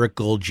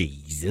historical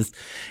Jesus,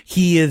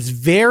 he is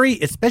very,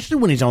 especially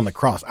when he's on the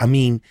cross, I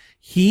mean,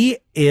 he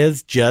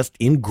is just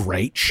in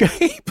great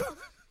shape.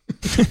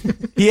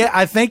 Yeah,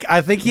 I think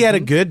he had a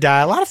good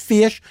diet, a lot of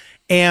fish,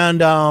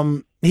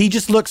 and he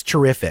just looks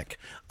terrific.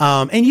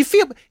 And you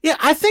feel,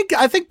 I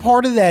think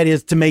part of that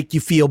is to make you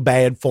feel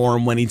bad for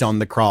him when he's on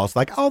the cross.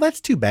 Like, oh, that's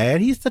too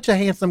bad. He's such a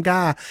handsome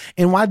guy.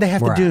 And why'd they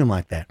have to do him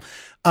like that?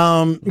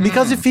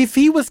 Because if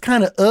he was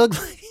kind of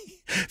ugly,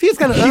 you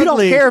don't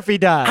care if he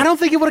died. I don't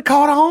think it would have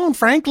caught on,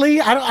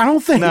 frankly. I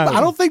don't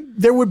think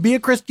there would be a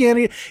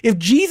Christianity. If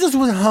Jesus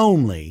was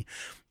homely,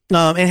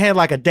 and had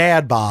like a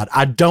dad bod,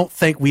 I don't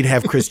think we'd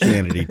have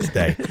Christianity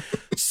today.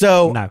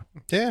 So, no.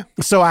 Yeah.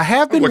 So I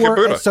have been Look at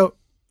Buddha. So,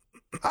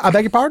 I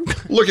beg your pardon?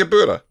 Look at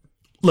Buddha.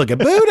 Look at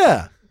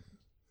Buddha.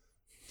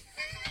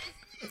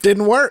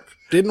 Didn't work.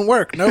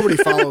 Nobody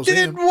follows him.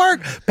 Didn't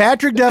work.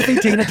 Patrick Duffy,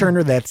 Tina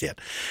Turner, that's it.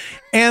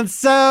 And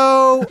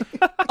so,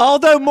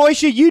 Although,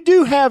 Moishe, you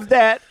do have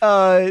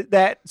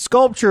that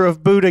sculpture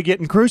of Buddha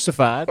getting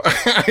crucified.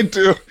 I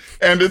do.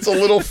 And it's a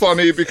little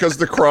funny because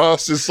the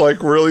cross is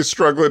like really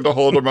struggling to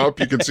hold him up.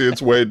 You can see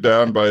it's weighed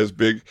down by his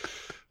big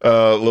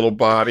little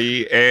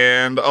body.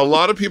 And a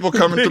lot of people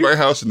come into my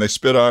house and they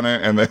spit on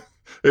it, and they're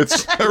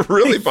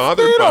really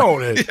bothered by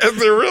it. Yeah,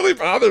 they're really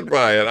bothered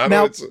by it. I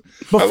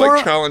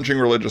like challenging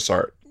religious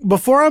art.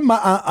 before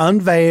I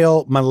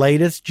unveil my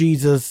latest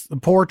Jesus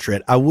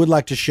portrait, I would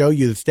like to show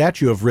you the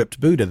statue of Ripped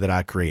Buddha that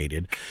I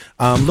created.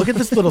 Look at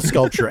this little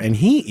sculpture, and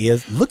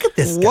look at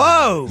this guy.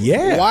 Whoa.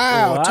 Yeah.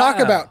 Wow. Talk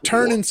about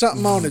turning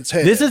something on its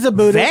head. This is a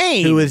Buddha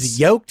Veins. who is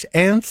yoked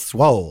and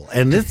swole,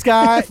 and this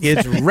guy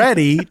is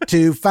ready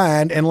to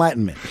find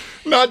enlightenment.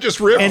 Not just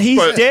ripped, And he's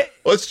but dead.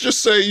 let's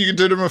just say you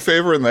did him a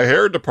favor in the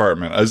hair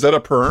department. Is that a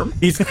perm?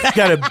 He's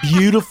got a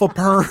beautiful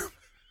perm,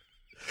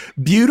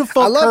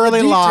 beautiful I love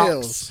curly the locks.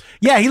 details.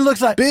 Yeah, he looks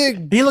like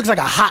Big. He looks like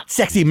a hot,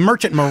 sexy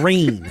merchant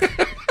marine.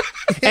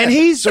 And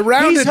he's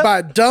Surrounded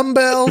by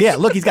dumbbells. Yeah,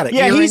 look, he's got an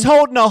Yeah, earring. he's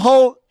holding the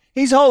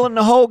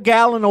whole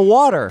gallon of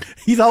water.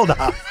 He's holding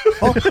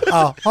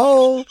a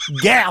whole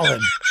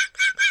gallon.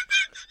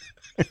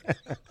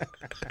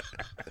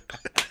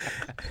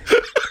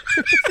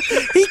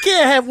 He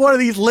can't have one of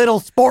these little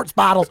sports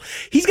bottles.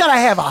 He's got to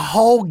have a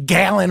whole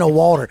gallon of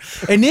water.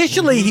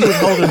 Initially, he was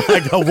holding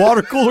like a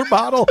water cooler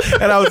bottle,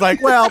 and I was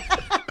like, "Well,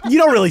 you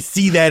don't really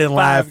see that in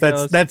life.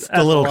 That's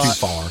a little too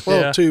far. A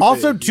little too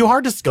Also, big. too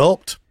hard to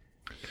sculpt.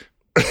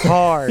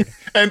 Hard.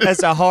 And-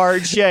 That's a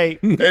hard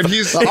shape. And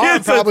he's The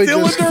arm probably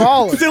just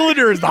falling.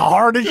 Cylinder is the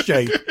hardest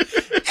shape.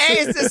 Hey,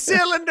 it's a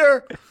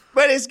cylinder,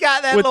 but it's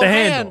got that With little the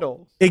handle.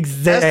 handle.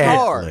 Exactly. That's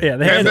hard. Yeah,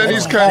 the and handle's then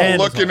he's hard. kind of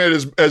Handle's looking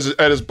hard.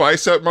 at his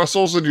bicep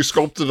muscles, and you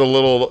sculpted a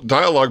little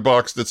dialogue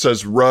box that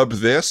says "Rub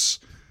this."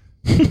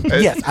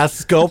 Yes, I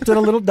sculpted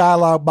a little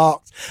dialogue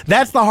box.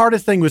 That's the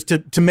hardest thing, was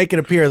to make it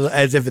appear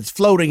as if it's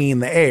floating in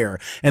the air.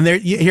 And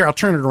here, I'll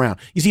turn it around.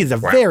 You see, it's a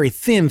very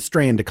thin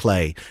strand of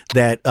clay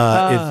that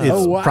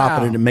is wow.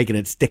 propping it and making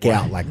it stick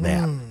out like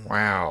that.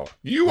 Wow,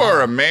 you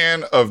are a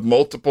man of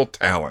multiple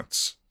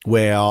talents.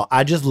 Well,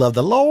 I just love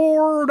the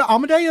Lord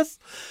Amadeus.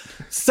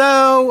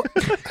 So,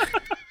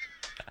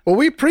 Well,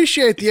 we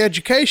appreciate the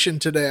education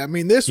today. I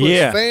mean, this was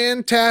Yeah.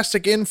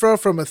 fantastic info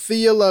from a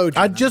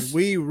theologian.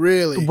 We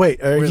really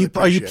wait, are really you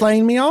appreciate it.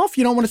 playing me off?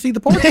 You don't want to see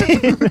the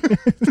portrait?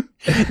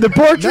 The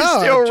portrait's No,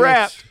 still just-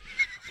 wrapped.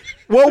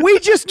 Well, we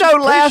just know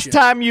last appreciate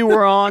time you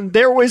were on,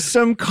 there was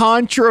some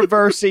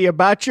controversy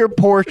about your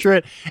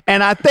portrait,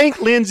 and I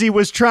think Lindsay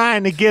was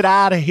trying to get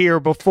out of here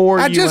before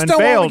I you just don't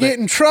want unveiled to get it.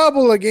 in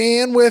trouble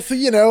again with,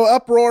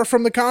 uproar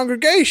from the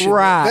congregation.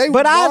 Right. They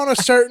But want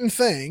a certain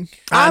thing.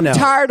 I'm know.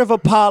 tired of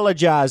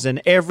apologizing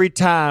every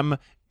time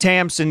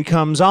Tamson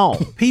comes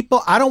on.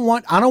 People, I don't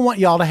want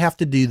y'all to have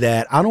to do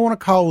that. I don't want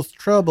to cause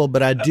trouble,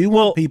 but I do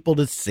want people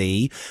to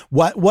see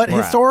what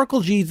historical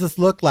Jesus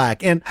looked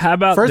like. And How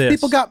about first this?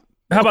 people got.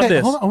 How about okay,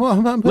 this? Hold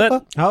on.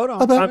 Hold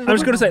on. I'm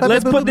just going to say,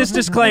 let's put this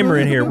disclaimer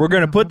in here. We're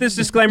going to put this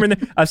disclaimer in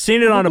there. I've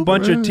seen it on a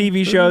bunch of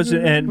TV shows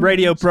and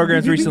radio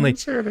programs recently.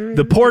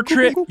 The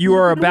portrait you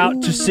are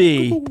about to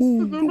see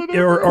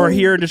or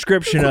hear a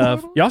description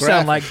of, y'all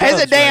sound like There's a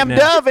doves damn right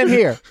now. dove in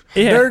here.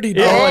 Yeah. Dirty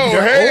Yeah. dog.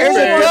 Oh, hey, There's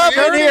a dove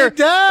in here.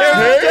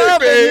 There's a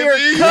dove in here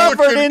baby, covered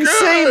looking in good.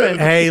 semen.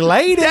 Hey,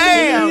 ladies.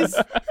 Damn.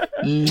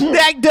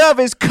 That dove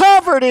is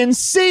covered in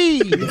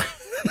seed.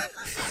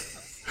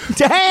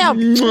 Damn.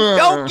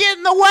 Don't get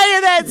in the way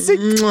of that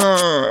seed.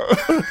 Whoa,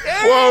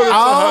 that's a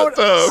hot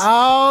tub.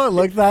 Oh,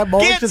 look, that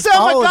boy Get just some of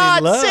falling in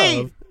God's love.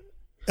 seed.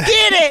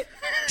 Get it.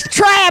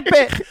 Trap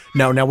it.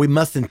 No, we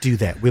mustn't do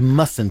that. We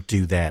mustn't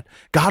do that.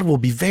 God will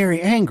be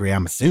very angry,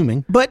 I'm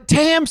assuming. But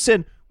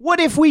Tamson, what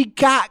if we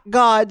got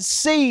God's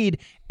seed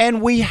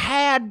and we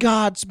had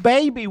God's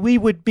baby? We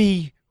would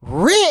be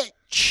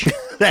rich.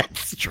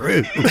 That's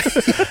true.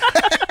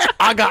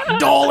 I got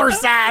dollar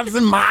signs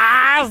in my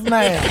eyes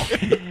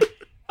now.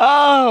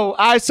 Oh,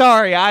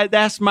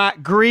 that's my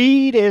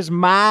greed is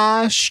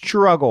my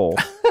struggle.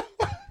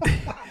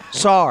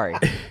 Sorry.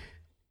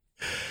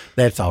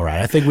 That's all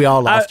right. I think we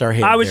all lost our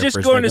head. I was there just for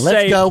a going to second.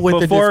 say, Let's go with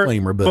before, the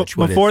disclaimer, Butch.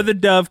 What is before it? the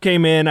dove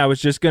came in, I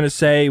was just going to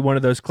say one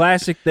of those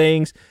classic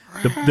things.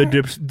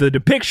 The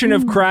depiction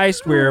of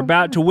Christ we're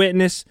about to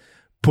witness,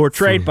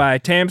 portrayed by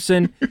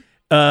Tamson,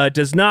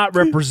 does not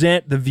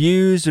represent the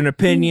views and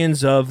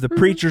opinions of the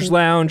Preacher's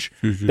Lounge.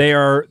 They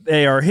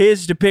are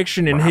his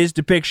depiction and his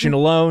depiction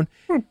alone,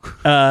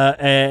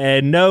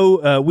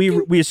 and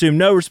we assume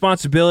no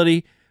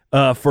responsibility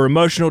for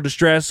emotional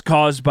distress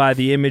caused by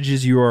the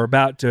images you are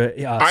about to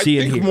I see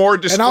and think hear. more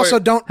And also,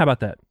 don't How about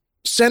that?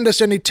 send us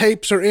any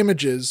tapes or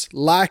images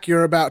like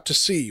you're about to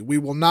see. We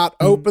will not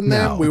open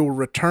them. No. We will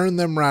return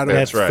them right away.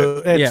 That's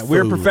right. That's Yeah,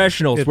 we're foolish.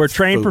 professionals. It's We're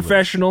trained foolish.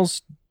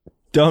 professionals.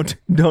 Don't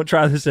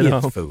try this at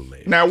home.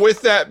 Foolish. Now,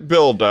 with that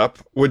build-up,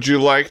 would you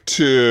like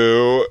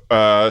to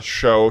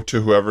show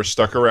to whoever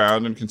stuck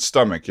around and can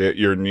stomach it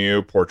your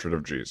new portrait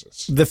of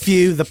Jesus? The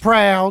few, the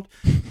proud.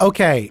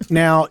 Okay,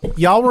 now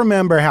y'all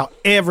remember how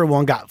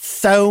everyone got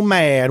so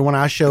mad when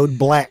I showed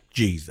Black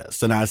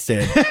Jesus, and I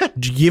said,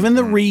 given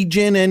the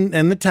region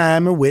and the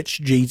time in which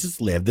Jesus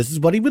lived, this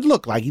is what he would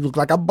look like. He looked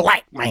like a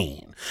black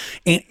man,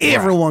 and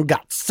everyone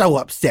got so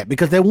upset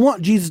because they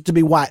want Jesus to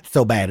be white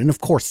so bad, and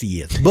of course he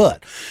is,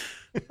 but.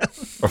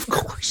 Of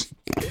course.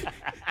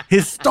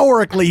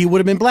 Historically, he would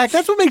have been black.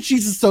 That's what makes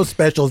Jesus so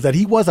special, is that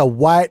he was a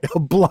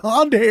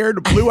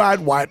blonde-haired,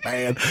 blue-eyed white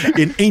man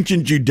in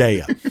ancient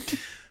Judea.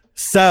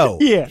 So,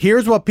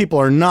 here's what people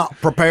are not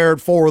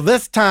prepared for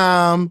this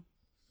time.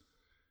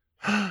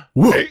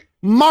 Hey.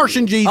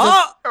 Martian Jesus.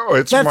 Oh,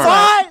 it's That's Mark.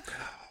 right.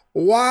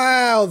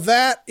 Wow,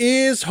 that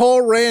is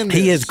horrendous.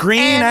 He is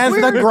green as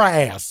the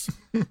grass.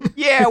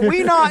 Yeah,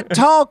 we not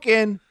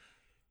talking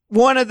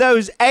one of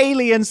those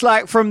aliens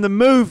like from the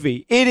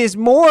movie. It is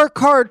more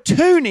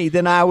cartoony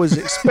than I was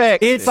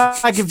expecting. It's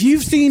like if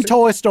you've seen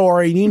Toy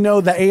Story and you know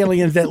the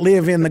aliens that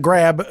live in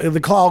the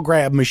claw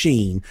grab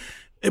machine,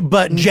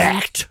 but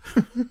jacked.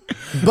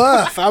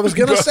 buff. I was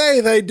gonna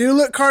say they do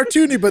look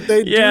cartoony, but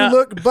they do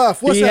look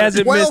buff. What's he that?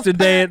 hasn't missed a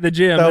day at the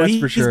gym. So that's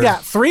for sure. He's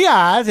got 3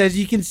 eyes, as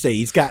you can see.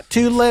 He's got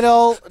 2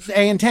 little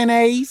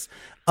antennae.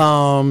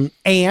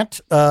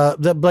 Ant.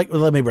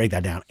 Let me break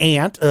that down.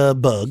 Ant.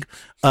 Bug.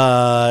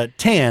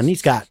 10.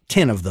 He's got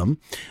 10 of them.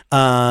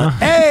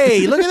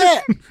 Hey, look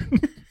at that.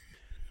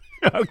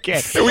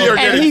 Okay. We are And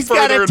getting he's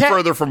got further a and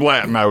further from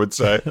Latin, I would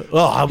say.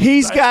 Oh, I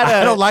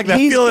don't like that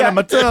feeling in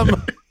my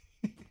tongue.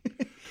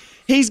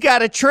 He's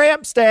got a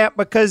tramp stamp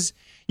because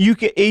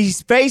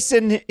he's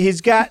facing,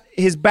 he's got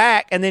his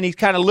back, and then he's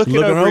kind of looking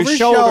over his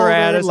shoulder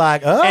at us,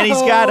 like, and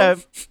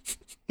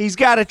he's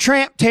got a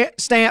tramp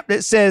stamp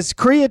that says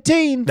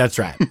creatine. That's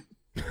right.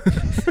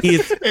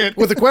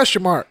 With a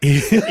question mark.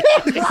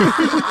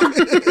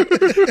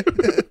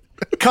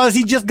 Because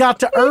he just got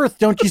to Earth,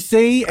 don't you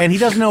see? And he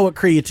doesn't know what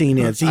creatine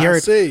is. He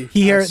heard.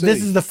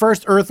 This is the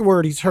first Earth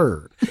word he's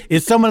heard.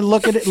 Is someone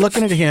looking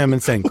at him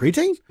and saying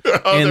creatine?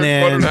 And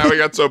they're wondering how he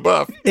got so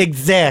buff.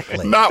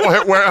 Exactly. Not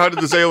how did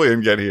this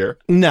alien get here?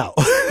 No.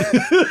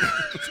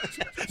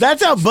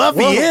 That's how buff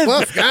he is.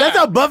 That's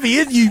how buff he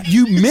is.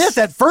 You miss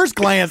at first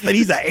glance that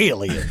he's an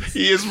alien.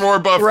 He is more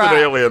buff than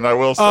alien, I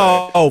will say.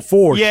 Oh,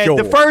 for sure. Yeah,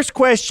 the first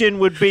question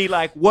would be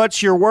like,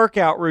 what's your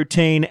workout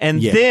routine?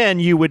 And then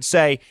you would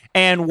say,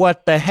 and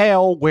what the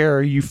hell, where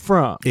are you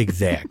from?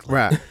 Exactly.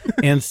 Right.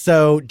 And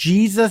so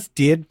Jesus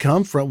did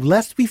come from,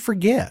 lest we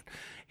forget,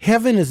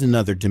 heaven is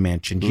another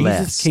dimension.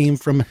 Jesus came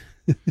from...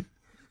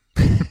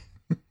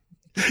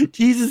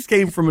 Jesus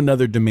came from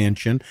another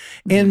dimension,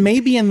 and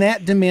maybe in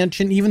that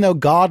dimension, even though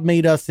God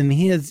made us in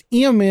his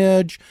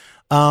image,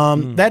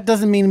 that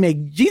doesn't mean he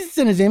made Jesus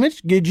in his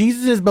image.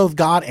 Jesus is both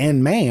God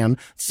and man,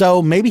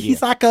 so maybe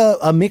he's like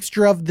a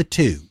mixture of the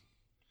two,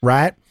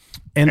 right?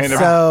 And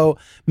so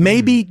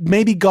maybe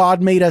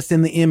God made us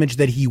in the image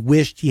that he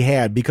wished he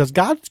had, because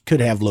God could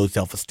have low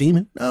self-esteem.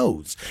 Who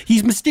knows?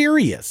 He's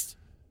mysterious.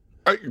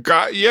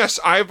 God, yes,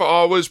 I've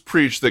always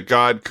preached that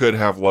God could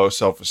have low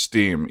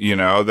self-esteem,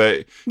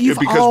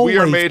 because we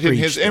are made in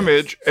his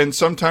image, and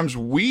sometimes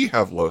we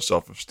have low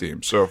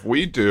self-esteem. So if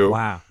we do,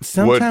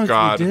 sometimes would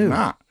God we do.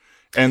 not?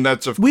 And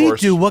that's, of we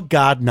course... do what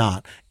God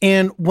not.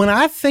 And when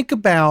I think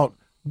about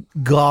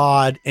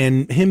God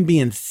and him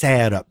being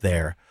sad up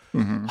there,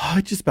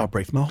 it just about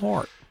breaks my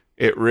heart.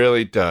 It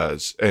really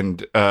does.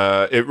 And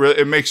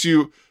it makes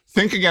you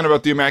think again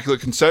about the Immaculate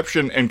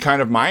Conception, and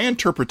kind of my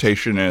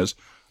interpretation is,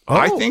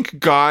 I think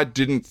God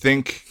didn't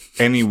think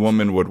any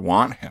woman would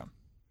want him.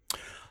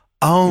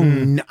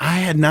 I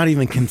had not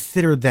even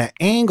considered that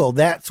angle.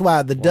 That's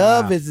why the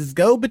dove is his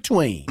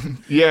go-between.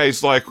 Yeah,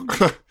 he's like...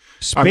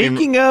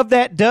 Speaking of,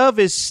 that dove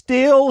is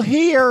still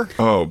here.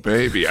 Oh,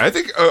 baby. I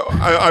think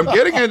I'm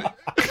getting it.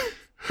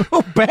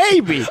 Oh,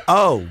 baby.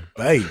 Oh,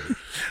 baby.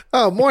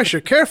 Oh,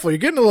 Moisha, careful. You're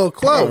getting a little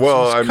close.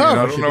 I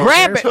don't know.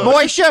 Grab it,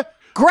 Moisha.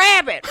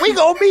 Grab it. We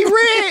gonna be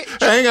rich.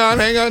 Hang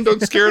on.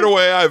 Don't scare it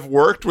away. I've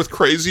worked with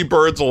crazy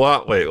birds a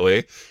lot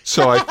lately,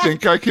 so I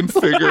think I can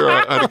figure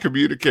out how to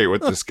communicate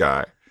with this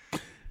guy.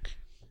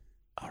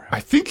 All right. I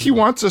think he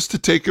wants us to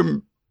take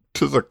him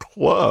to the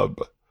club.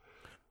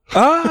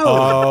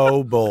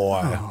 Oh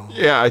boy.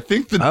 Yeah, I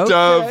think the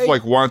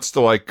dove wants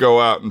to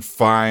go out and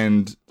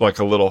find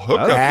a little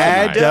hookup.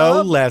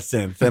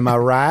 Adolescence, am I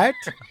right?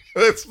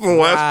 That's the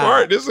last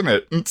part, isn't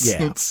it?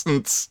 Yeah.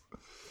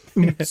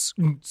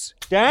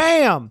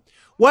 Damn.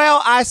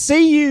 Well, I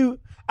see you.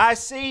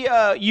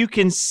 You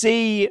can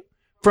see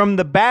from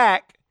the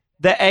back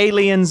the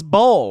alien's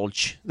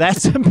bulge.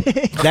 That's a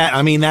big.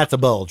 That's a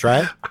bulge,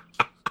 right?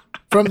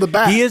 From the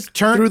back. He is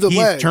turned through the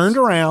legs. Turned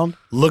around,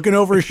 looking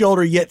over his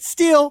shoulder, yet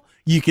still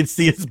you can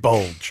see his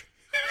bulge.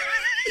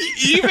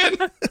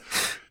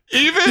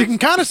 You can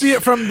kind of see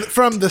it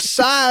from the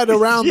side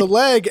around the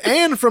leg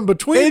and from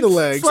between the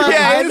legs. Like,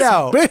 I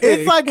know. Big.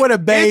 It's like when a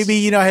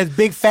baby, has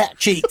big fat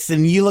cheeks,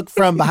 and you look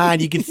from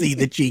behind, you can see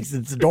the cheeks.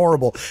 It's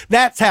adorable.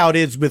 That's how it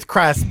is with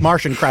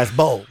Martian Christ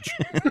bulge.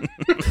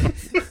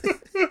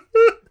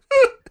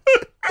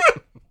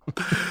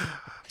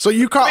 So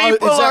you call is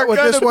that what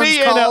this one's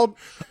called?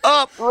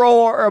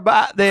 Uproar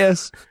about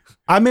this.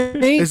 I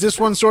mean, is this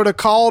one sort of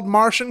called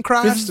Martian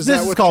Christ? This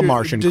is called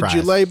Martian Christ.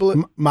 Did you label it?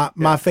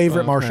 My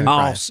favorite Martian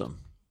Christ. Awesome.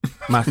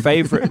 My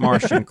favorite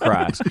Martian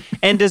Christ.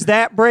 And does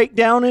that break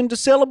down into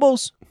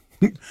syllables?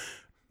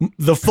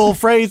 The full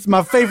phrase,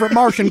 my favorite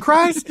Martian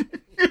Christ? Of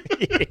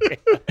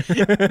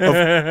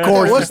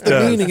course. What's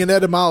the meaning in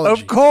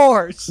etymology? Of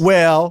course.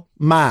 Well,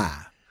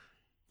 that's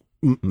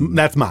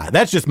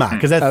that's just my,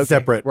 because that's a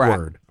separate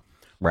word.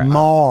 Right.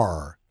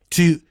 Mar,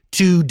 to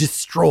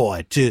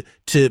destroy, to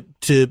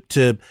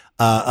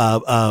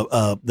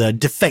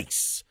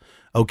deface.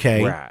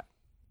 Okay. Right.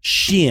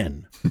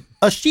 Shin,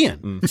 a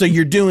shin. So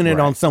you're doing it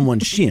on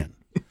someone's shin.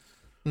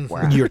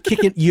 Right. You're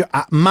kicking.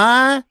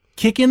 My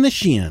kicking the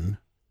shin.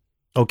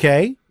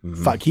 Okay.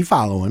 Keep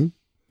following.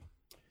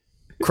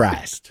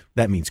 Christ.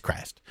 That means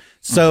Christ.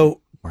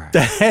 So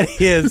that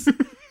is.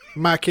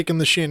 My kicking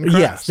the shin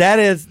Christ.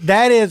 Yes,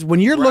 that is when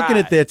you're looking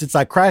at this, it's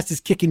like Christ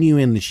is kicking you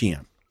in the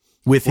shin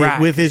with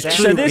his true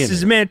So this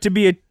is meant to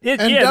be a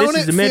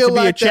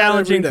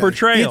challenging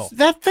portrayal.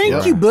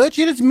 Thank you, Butch.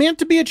 It is meant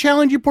to be a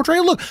challenging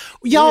portrayal. Look,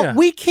 y'all,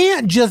 we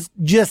can't just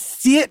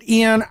sit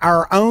in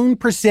our own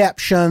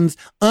perceptions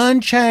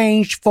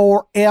unchanged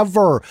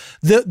forever.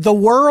 The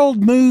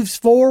world moves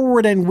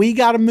forward, and we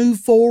got to move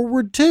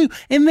forward too.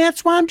 And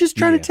that's why I'm just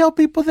trying to tell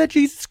people that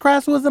Jesus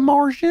Christ was a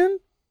Martian.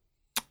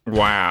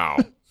 Wow.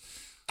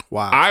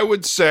 Wow. I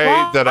would say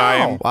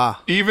that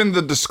even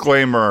the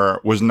disclaimer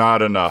was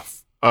not enough.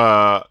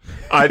 I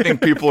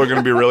think people are going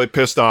to be really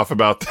pissed off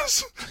about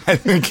this. I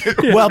think.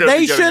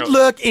 They should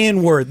look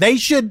inward. They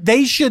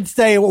should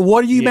say, well,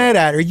 "What are you mad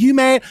at? Are you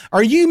mad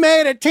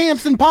at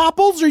Tamson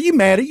Popples? Or are you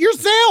mad at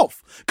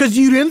yourself because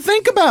you didn't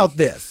think about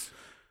this?"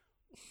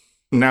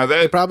 Now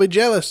they're probably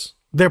jealous.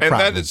 They're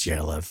probably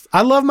jealous.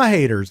 I love my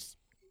haters.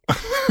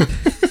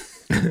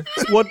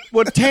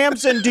 What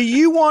Tamson? Do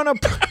you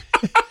want to?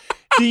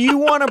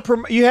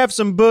 You have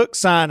some book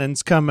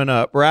signings coming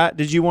up, right?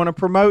 Did you want to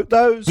promote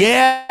those?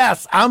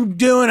 Yes, I'm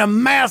doing a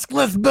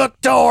maskless book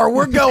tour.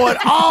 We're going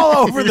all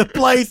over the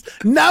place.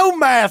 No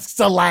masks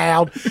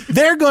allowed.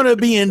 They're going to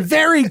be in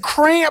very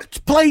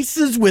cramped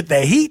places with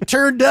the heat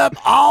turned up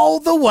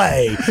all the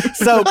way.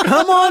 So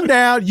come on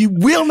down. You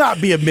will not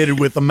be admitted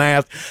with a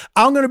mask.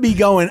 I'm going to be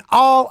going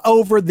all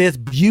over this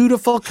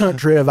beautiful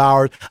country of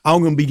ours.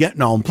 I'm going to be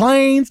getting on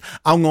planes.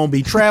 I'm going to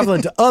be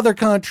traveling to other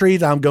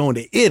countries. I'm going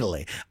to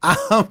Italy. I'm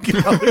going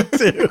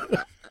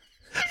to.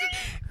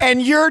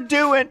 And you're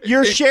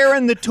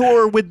sharing the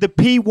tour with the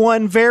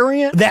P1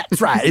 variant? That's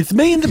right. It's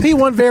me and the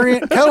P1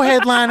 variant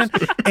co-headlining.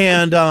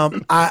 And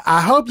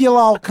I hope you'll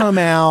all come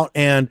out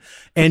and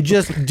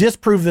just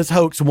disprove this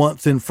hoax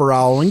once and for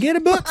all and get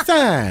a book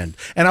signed.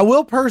 And I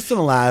will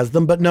personalize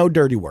them, but no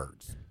dirty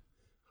words.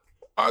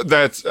 You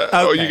got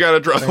to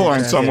draw the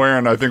line somewhere,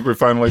 and I think we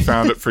finally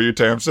found it for you,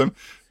 Tamson,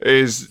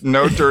 is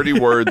no dirty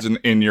words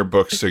in your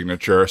book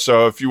signature.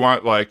 So if you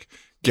want, like,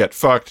 get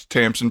fucked,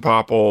 Tamson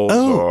Popples,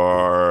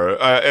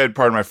 or and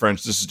pardon my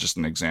French, this is just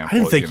an example. I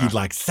didn't think you'd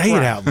like say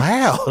it out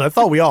loud. I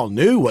thought we all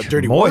knew what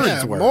dirty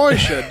words were.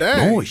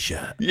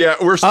 Moisha. Yeah,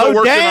 we're still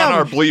working on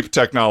our bleep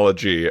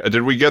technology.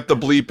 Did we get the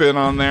bleep in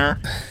on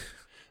there?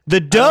 The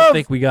dove. I don't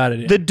think we got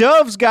it in. The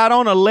dove's got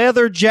on a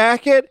leather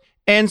jacket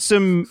and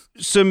some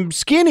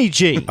skinny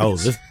jeans. Oh,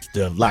 this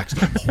dove likes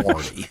to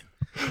party.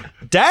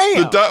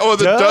 Damn. The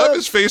dove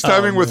is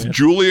FaceTiming with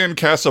Julian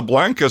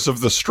Casablancas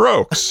of the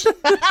Strokes.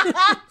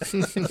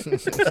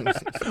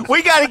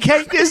 We got to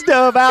kick this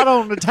dove out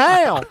on the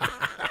town.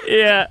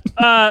 Yeah.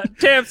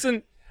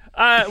 Tamson,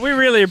 we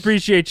really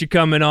appreciate you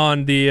coming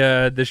on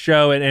the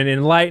show and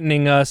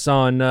enlightening us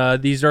on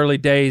these early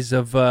days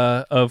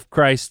of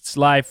Christ's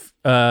life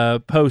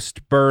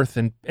post birth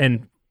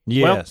and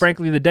well,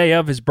 frankly, the day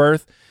of his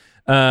birth.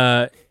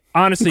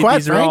 Honestly,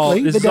 this is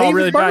all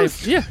really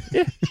valuable.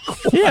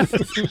 Yeah.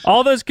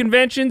 All those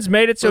conventions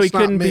made it so he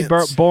couldn't be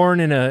born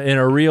in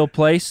a real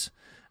place,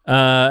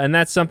 and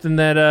that's something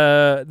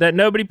that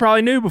nobody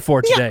probably knew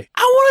before today.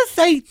 I want to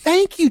say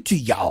thank you to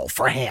y'all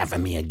for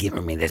having me and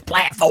giving me this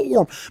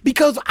platform,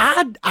 because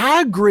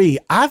I agree.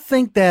 I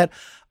think that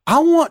I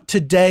want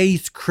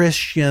today's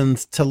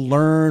Christians to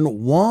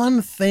learn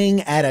one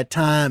thing at a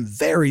time,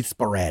 very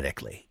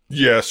sporadically.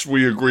 Yes,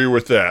 we agree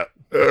with that.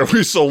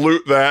 We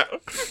salute that.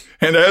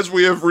 And as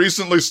we have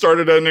recently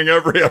started ending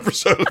every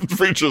episode of the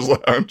Preacher's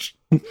Lounge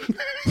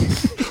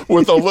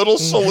with a little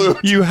salute.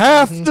 You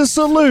have to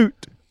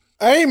salute.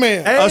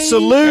 Amen. A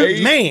salute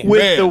Amen.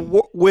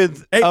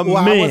 with a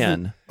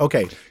man.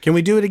 Okay, can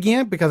we do it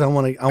again? Because I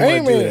want to do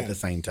it at the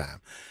same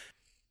time.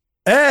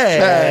 Amen.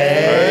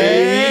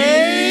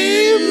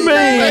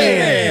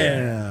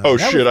 Oh,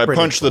 shit, I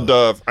punched the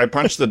dove.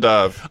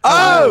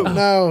 Oh,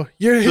 no.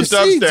 His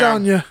seed's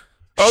on you.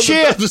 Oh,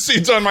 Shit. The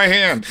seed's on my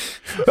hand.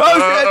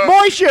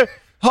 Moisture,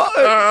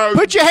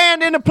 put your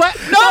hand in the plant.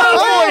 No,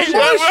 Moisture.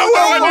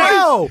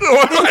 Whoa!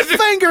 What do I His do?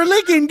 finger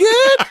licking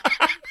good.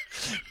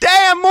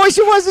 Damn,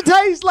 Moisture, what's it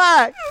taste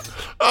like?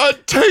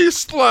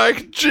 Tastes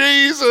like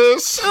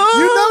Jesus. You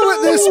know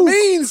what this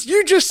means?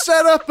 You just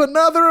set up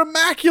another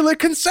immaculate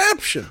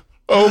conception.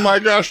 Oh my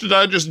gosh, did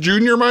I just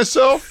junior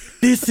myself?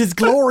 This is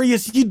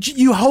glorious.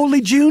 You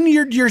holy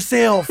juniored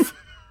yourself.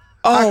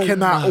 I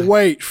cannot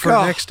wait for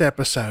next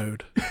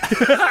episode.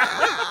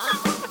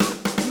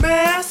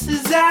 Mass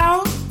is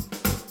out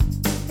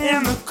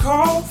and the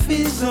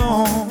coffee's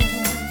on.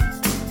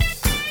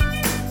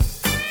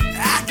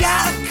 I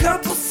got a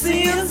couple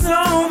sins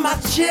on my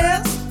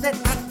chest that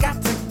I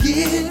got to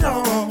get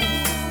on.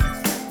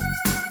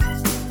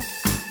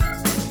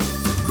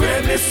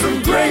 Grab me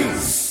some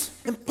grace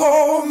and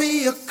pour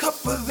me a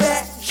cup of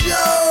that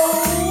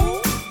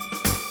Joe.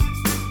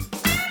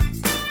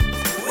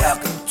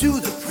 Welcome to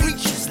the